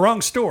 Apparently you're at the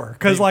wrong store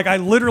because I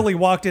literally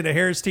walked into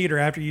Harris Teeter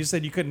after you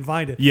said you couldn't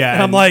find it. Yeah, and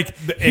I'm and like,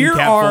 the end here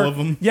cap are full of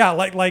 'em. Yeah,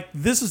 like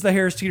this is the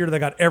Harris Teeter that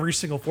got every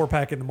single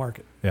 4-pack in the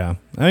market. Yeah.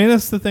 I mean,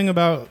 that's the thing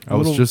about... I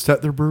was just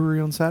at their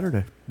brewery on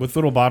Saturday. With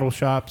little bottle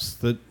shops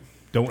that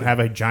don't have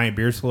a giant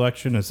beer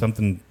selection is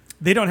something...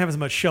 They don't have as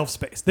much shelf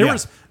space. There Yeah.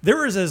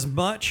 was as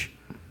much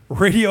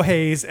Radio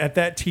Haze at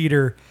that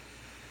Teeter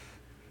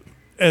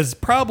as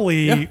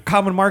probably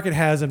Common Market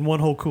has in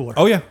one whole cooler.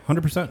 Oh, yeah,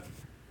 100%.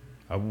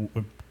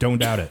 Don't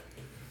doubt it.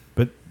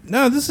 But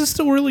No, this is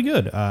still really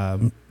good.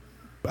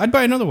 I'd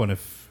buy another one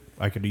if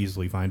I could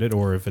easily find it,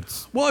 or if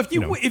it's Well,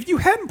 if you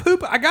hadn't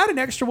pooped, I got an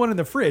extra one in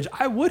the fridge.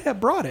 I would have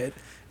brought it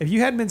if you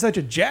hadn't been such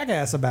a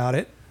jackass about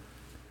it.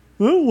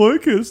 I don't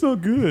like it. It's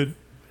not good.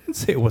 I didn't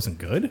say it wasn't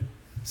good.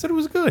 I said it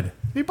was good.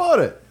 He bought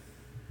it.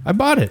 I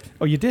bought it.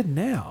 Oh, you did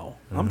now.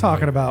 I'm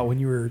talking about when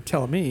you were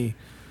telling me.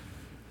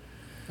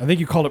 I think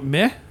you called it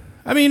meh.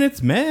 I mean,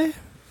 it's meh,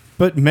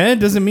 but meh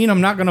doesn't mean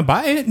I'm not going to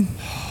buy it.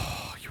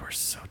 Oh, you are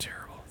so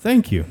terrible.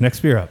 Thank you. Next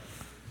beer up.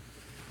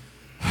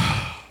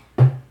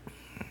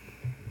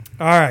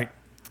 All right.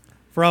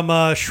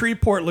 From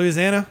Shreveport,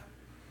 Louisiana,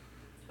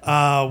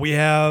 we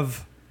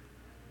have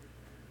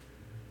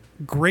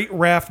Great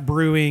Raft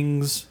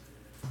Brewing's.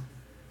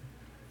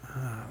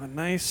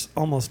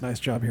 Almost nice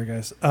job here,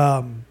 guys.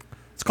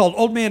 It's called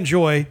Old Man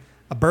Joy,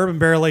 a bourbon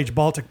barrel aged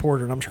Baltic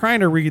porter, and I'm trying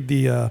to read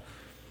the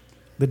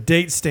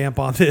date stamp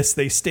on this.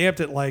 They stamped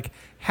it like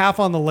half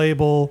on the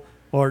label,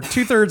 or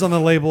 2/3 on the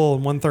label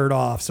and 1/3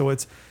 off. So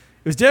it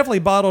was definitely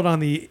bottled on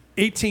the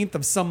 18th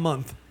of some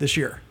month this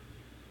year,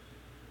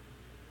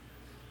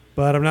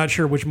 but I'm not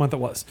sure which month it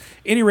was.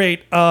 Any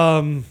rate,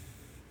 bourbon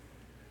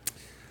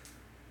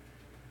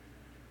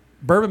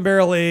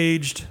barrel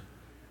aged.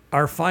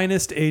 Our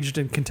finest, aged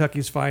in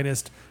Kentucky's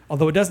finest,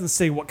 although it doesn't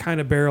say what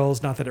kind of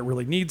barrels, not that it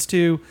really needs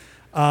to.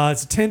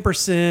 It's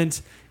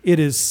 10%. It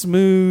is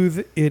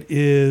smooth. It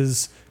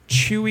is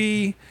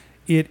chewy.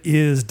 It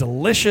is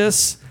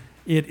delicious.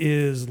 It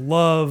is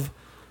love.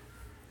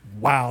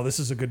 Wow, this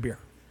is a good beer.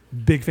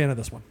 Big fan of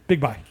this one. Big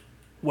buy.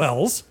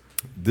 Wells.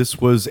 This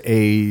was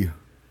a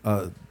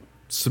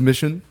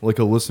submission, like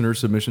a listener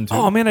submission too.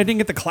 Oh, man, I didn't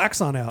get the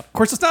klaxon out. Of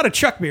course, it's not a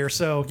Chuck beer,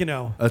 so, you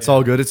know. That's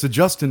all good. It's a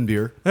Justin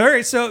beer. All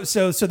right, so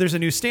there's a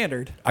new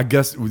standard. I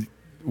guess.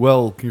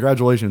 Well,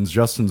 congratulations,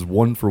 Justin's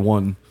 1 for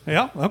 1.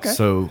 Yeah, okay.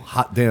 So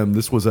hot damn,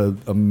 this was a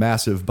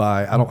massive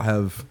buy. I don't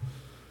have.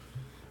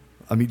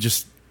 I mean,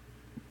 just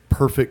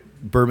perfect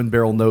bourbon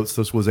barrel notes.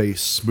 This was a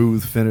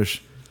smooth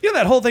finish. You know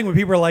that whole thing when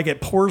people are like, it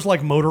pours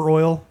like motor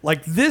oil?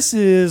 Like, this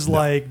is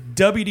like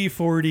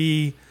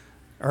WD-40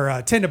 or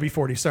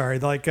 10W40, sorry.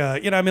 Like,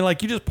 you know, I mean,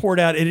 like, you just pour it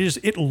out.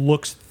 It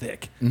looks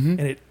thick and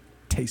it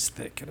tastes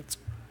thick. And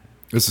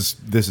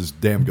This is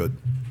damn good.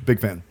 Big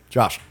fan.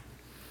 Josh.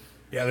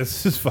 Yeah,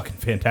 this is fucking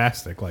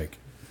fantastic. Like,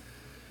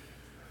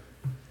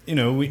 you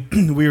know, we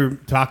were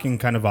talking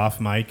kind of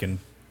off mic, and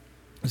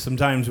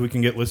sometimes we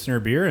can get listener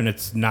beer, and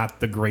it's not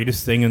the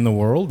greatest thing in the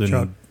world, and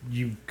Chuck.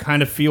 you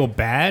kind of feel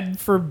bad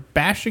for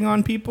bashing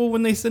on people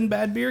when they send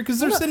bad beer because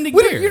they're sending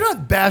Wait, beer. You're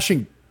not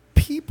bashing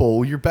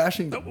people. You're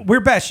bashing. we're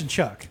bashing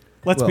Chuck.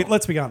 Let's Well.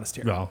 be honest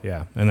here. Well,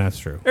 yeah, and that's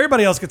true.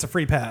 Everybody else gets a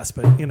free pass,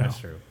 but, you know. That's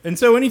true. And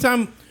so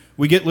anytime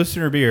we get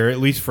listener beer, at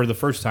least for the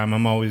first time,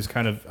 I'm a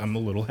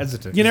little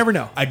hesitant. You never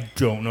know. I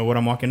don't know what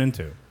I'm walking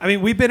into. I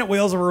mean, we've been at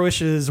Whales Over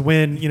Wishes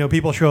when, you know,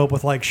 people show up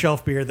with like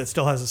shelf beer that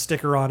still has a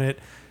sticker on it,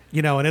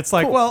 you know, and it's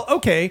like, well,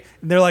 okay.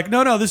 And they're like,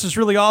 no, this is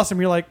really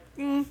awesome. You're like,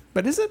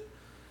 but is it?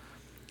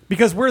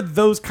 Because we're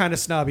those kind of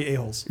snobby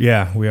a-holes.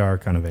 Yeah, we are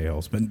kind of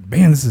a-holes. But,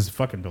 man, this is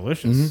fucking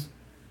delicious.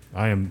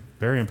 I am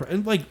very impressed.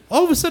 And, like,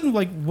 all of a sudden,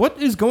 like,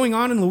 what is going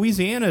on in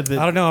Louisiana I that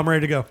don't know. I'm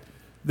ready to go.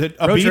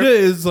 Abita trip.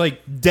 is, like,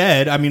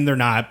 dead? I mean, they're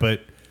not,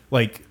 but,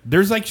 like,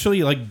 there's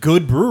actually, like,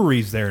 good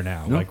breweries there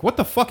now. No. Like, what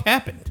the fuck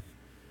happened?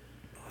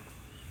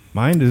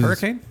 Mine is...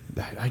 Hurricane?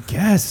 I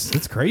guess.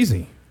 It's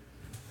crazy.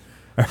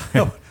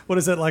 What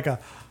is it, like a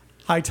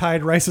high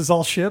tide rises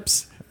all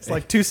ships? It's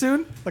like too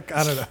soon? Like,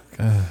 I don't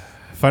know.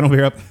 Final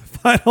beer up.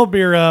 Final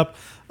beer up.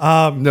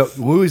 No,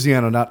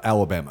 Louisiana, not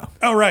Alabama.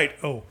 Oh, right.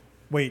 Oh,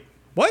 wait.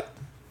 What?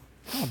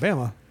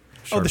 Alabama.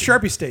 Oh, the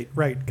Sharpie State.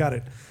 Right. Got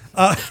it.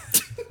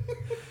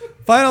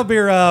 Final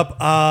beer up.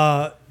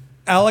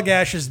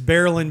 Allagash's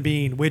Barrel and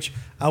Bean, which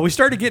we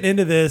started getting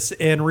into this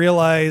and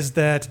realized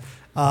that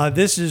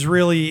this is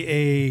really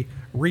a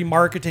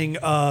remarketing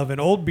of an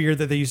old beer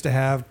that they used to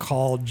have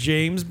called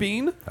James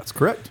Bean. That's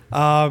correct.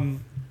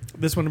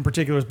 This one in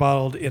particular is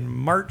bottled in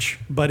March,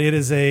 but it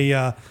is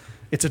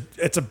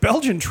it's a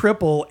Belgian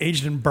triple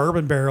aged in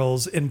bourbon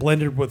barrels and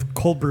blended with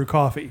cold brew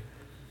coffee.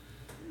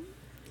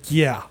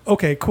 Yeah.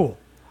 Okay. Cool.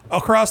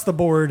 Across the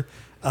board,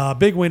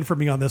 big win for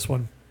me on this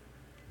one.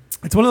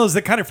 It's one of those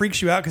that kind of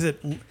freaks you out because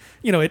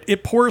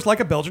it pours like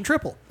a Belgian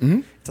triple.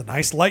 Mm-hmm. It's a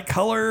nice light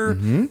color,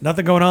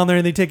 nothing going on there,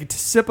 and they take a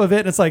sip of it,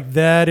 and it's like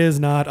that is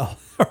not a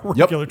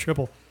regular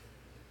triple.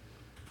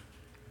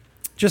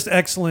 Just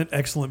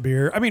excellent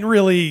beer. I mean,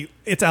 really,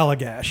 it's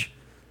Allagash.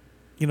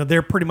 You know,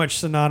 they're pretty much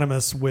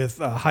synonymous with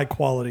high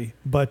quality.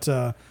 But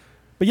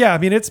yeah, I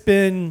mean, it's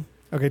been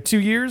 2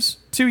 years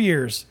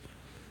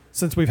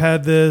since we've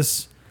had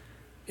this,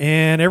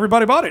 and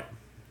everybody bought it.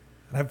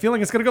 And I have a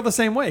feeling it's going to go the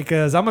same way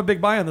because I'm a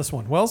big buy on this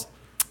one. Wells?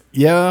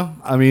 Yeah,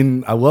 I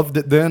mean, I loved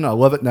it then. I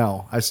love it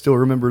now. I still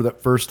remember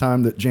that first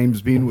time that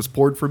James Bean was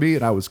poured for me,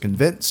 and I was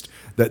convinced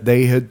that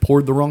they had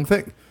poured the wrong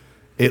thing.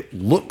 It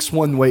looks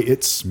one way,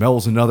 it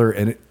smells another,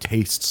 and it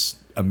tastes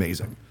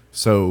amazing.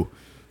 So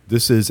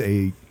this is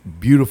a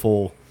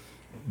beautiful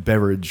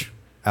beverage.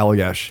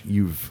 Allagash,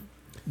 you've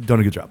done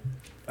a good job.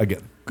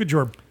 Again. Good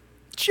job.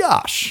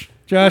 Josh.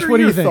 Josh, what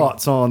do you your think?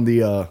 thoughts on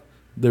the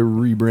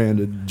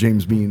rebranded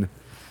James Bean?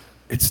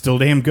 It's still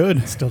damn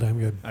good. Still damn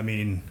good. I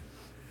mean,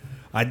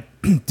 I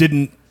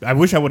I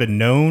wish I would have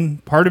known.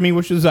 Part of me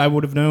wishes I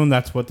would have known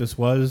that's what this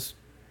was,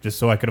 just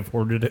so I could have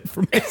ordered it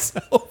for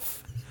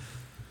myself.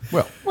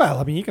 Well,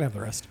 I mean, you can have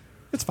the rest.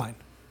 It's fine.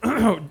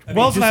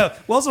 Wells and I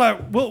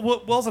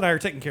are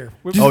taking care.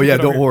 Oh yeah,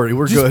 don't worry,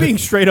 we're Just good. being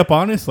straight up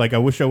honest, like I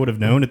wish I would have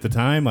known at the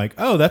time, like,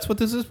 oh, that's what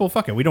this is. Well,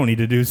 fuck it, we don't need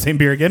to do the same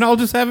beer again. I'll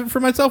just have it for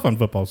myself on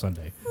football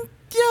Sunday.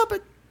 Yeah,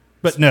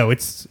 But no,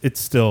 it's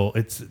still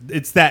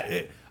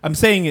that. I'm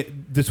saying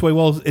it this way.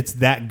 Well, it's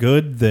that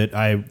good that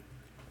I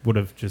would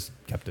have just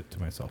kept it to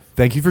myself.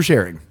 thank you for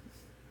sharing.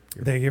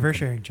 Thank you for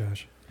sharing,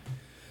 Josh.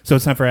 So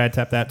it's time for Ad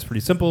Tap That. It's pretty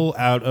simple.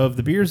 Out of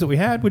the beers that we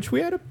had, which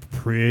we had a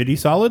pretty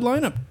solid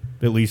lineup,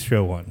 at least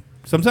show one.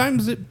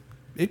 Sometimes it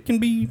can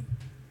be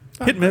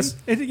not Hit and miss.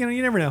 great.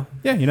 You never know.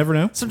 Yeah, you never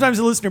know. Sometimes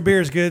the listener beer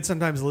is good.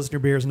 Sometimes the listener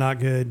beer is not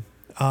good.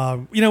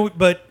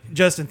 But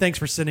Justin, thanks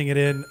for sending it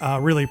in.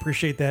 Really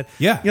appreciate that.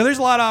 Yeah. There's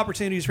a lot of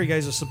opportunities for you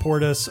guys to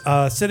support us.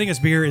 Sending us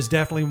beer is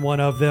definitely one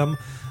of them.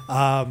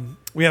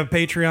 We have a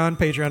Patreon,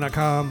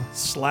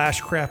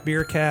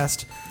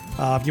 patreon.com/craftbeercast.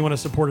 If you want to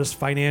support us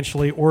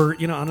financially, or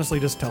honestly,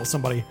 just tell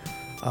somebody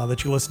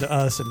that you listen to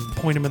us and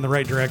point them in the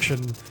right direction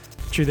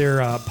to their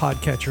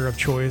podcatcher of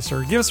choice,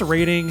 or give us a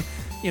rating.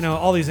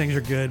 All these things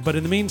are good. But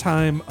in the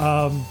meantime,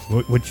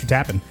 What you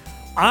tapping?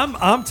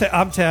 I'm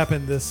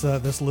tapping this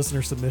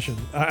listener submission.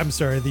 I'm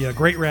sorry, the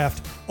Great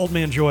Raft Old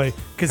Man Joy,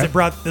 because it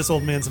brought this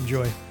old man some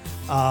joy.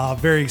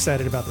 Very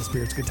excited about this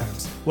beer. It's good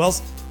times.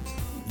 Wells,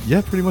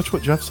 Yeah, pretty much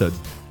what Jeff said.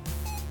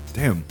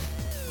 Damn,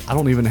 I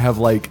don't even have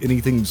like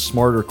anything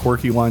smart or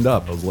quirky lined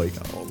up. I was like,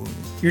 oh,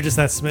 you're just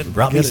that smitten.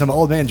 brought me Get it. some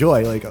Old Man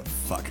Joy. Like, oh,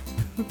 fuck.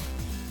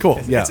 Cool.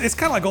 Yeah, It's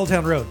kind of like Old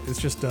Town Road. It's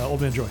just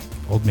Old Man Joy.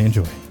 Old Man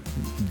Joy.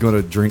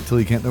 gonna drink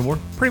till you can't no more.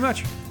 Pretty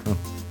much. Oh.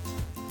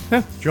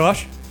 Yeah.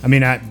 Josh? I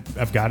mean,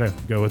 I've got to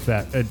go with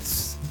that.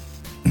 It's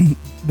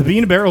the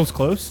Bean Barrel's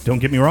close. Don't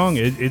get me wrong.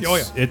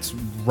 It's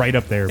right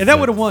up there. And that but-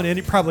 would have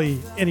won probably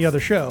any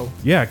other show.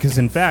 Yeah, because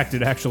in fact,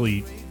 it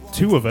actually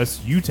two of us.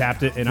 You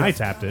tapped it and I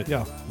tapped it.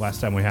 Yeah. Last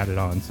time we had it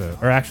on. So,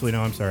 or actually,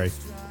 no, I'm sorry.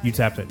 You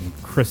tapped it and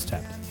Chris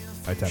tapped it.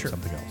 I tapped Sure.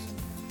 something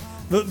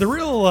else. The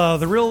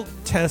real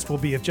test will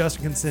be if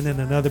Justin can send in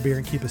another beer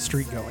and keep a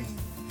streak going.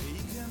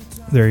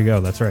 There you go.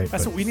 That's right.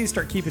 That's But- what we need to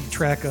start keeping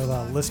track of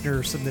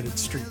listener submitted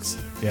streaks.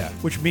 yeah.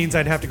 Which means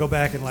I'd have to go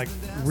back and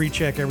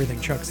recheck everything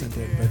Chuck sent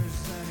in, but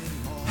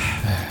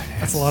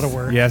that's a lot of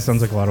work. Yeah, it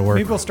sounds like a lot of work.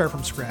 Maybe we'll start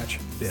from scratch.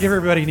 Give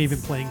everybody an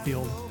even playing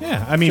field.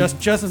 Yeah, I mean,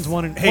 Justin's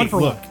one hey,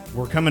 for look, one.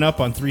 we're coming up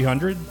on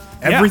 300.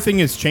 Everything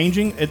is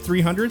changing at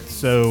 300.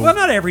 So Well,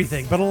 not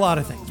everything, but a lot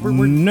of things. We're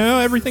no,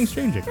 everything's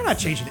changing. not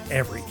changing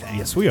everything.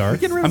 Yes, we are. We're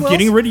getting rid of I'm Wells?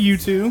 getting rid of you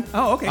two.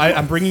 Oh, okay, I, cool.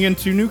 I'm bringing in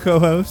 2 new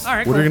co-hosts. All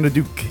right, What cool. are you gonna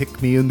do?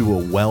 Kick me into a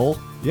well?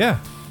 Yeah.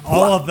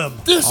 All of them.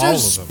 This All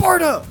is of them.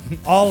 Sparta.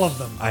 All of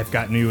them. I've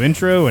got new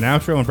intro and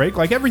outro and break.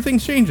 Like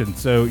everything's changing.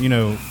 So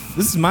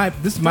this is my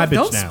bitch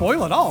Don't now.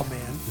 spoil it all, man.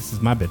 This is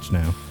my bitch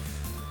now.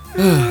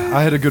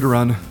 I had a good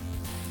run.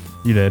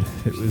 You did.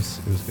 It was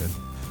good.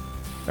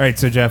 All right,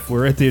 so Jeff,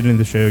 we're at the end of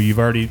the show. You've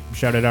already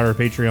shouted out our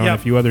Patreon, Yep.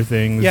 a few other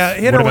things. Yeah,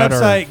 hit What our about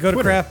website. Go to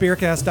Twitter?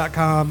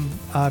 craftbeercast.com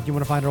if you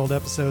want to find our old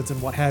episodes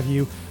and what have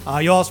you.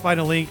 You'll also find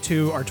a link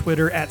to our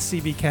Twitter at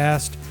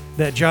CBcast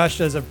that Josh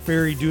does a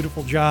very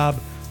dutiful job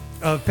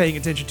of paying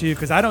attention to,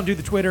 because I don't do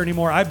the Twitter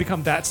anymore. I've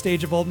become that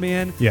stage of old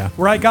man. Yeah.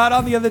 Where I got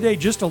on the other day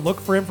just to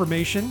look for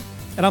information,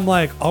 and I'm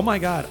like, oh my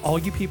God, all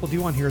you people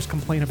do on here is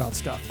complain about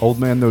stuff. Old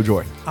man, no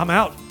joy. I'm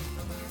out.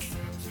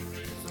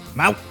 I'm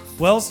out.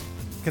 Wells,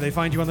 can they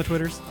find you on the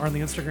Twitters or on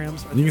the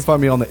Instagrams? And you can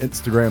find me on the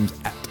Instagrams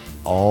at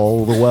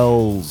all the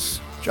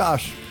wells.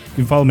 Josh. You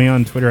can follow me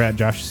on Twitter at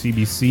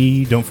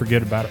JoshCBC. Don't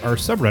forget about our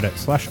subreddit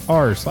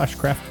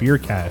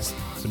 /r/craftbeercast.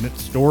 Submit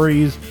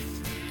stories,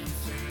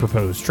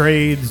 propose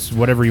trades,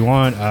 whatever you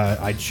want.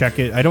 I check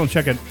it. I don't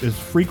check it as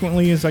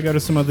frequently as I go to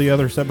some of the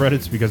other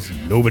subreddits because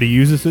nobody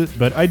uses it,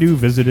 but I do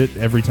visit it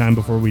every time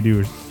before we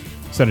do a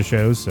set of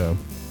shows. So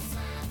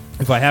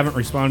if I haven't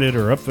responded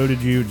or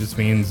upvoted you, it just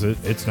means that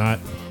it's not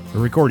a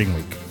recording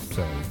week.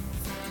 So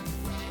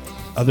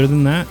other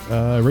than that,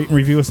 rate and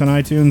review us on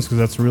iTunes because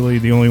that's really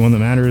the only one that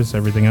matters.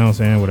 Everything else,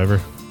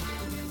 whatever.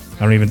 I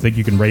don't even think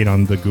you can rate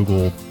on the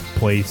Google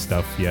Play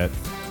stuff yet.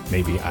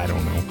 Maybe. I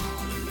don't know.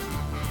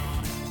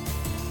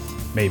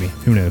 Maybe.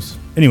 Who knows?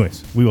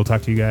 Anyways, we will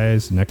talk to you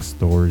guys next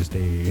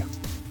Thursday.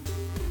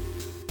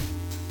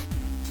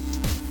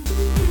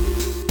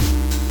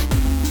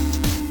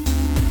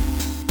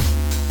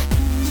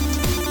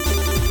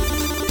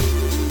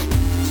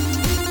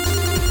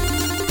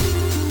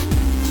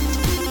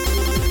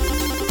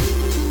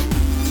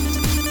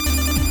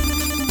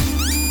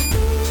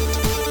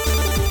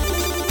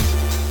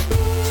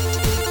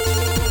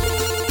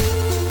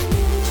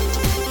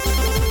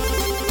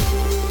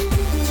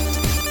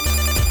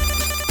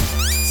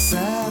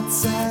 Sad,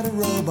 sad a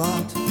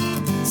robot.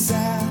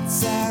 Sad,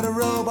 sad a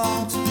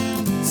robot.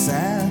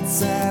 Sad,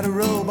 sad a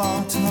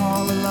robot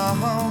all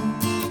alone.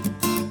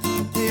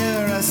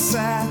 You're a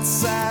sad,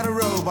 sad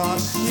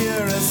robot.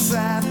 You're a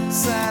sad,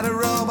 sad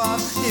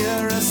robot.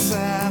 You're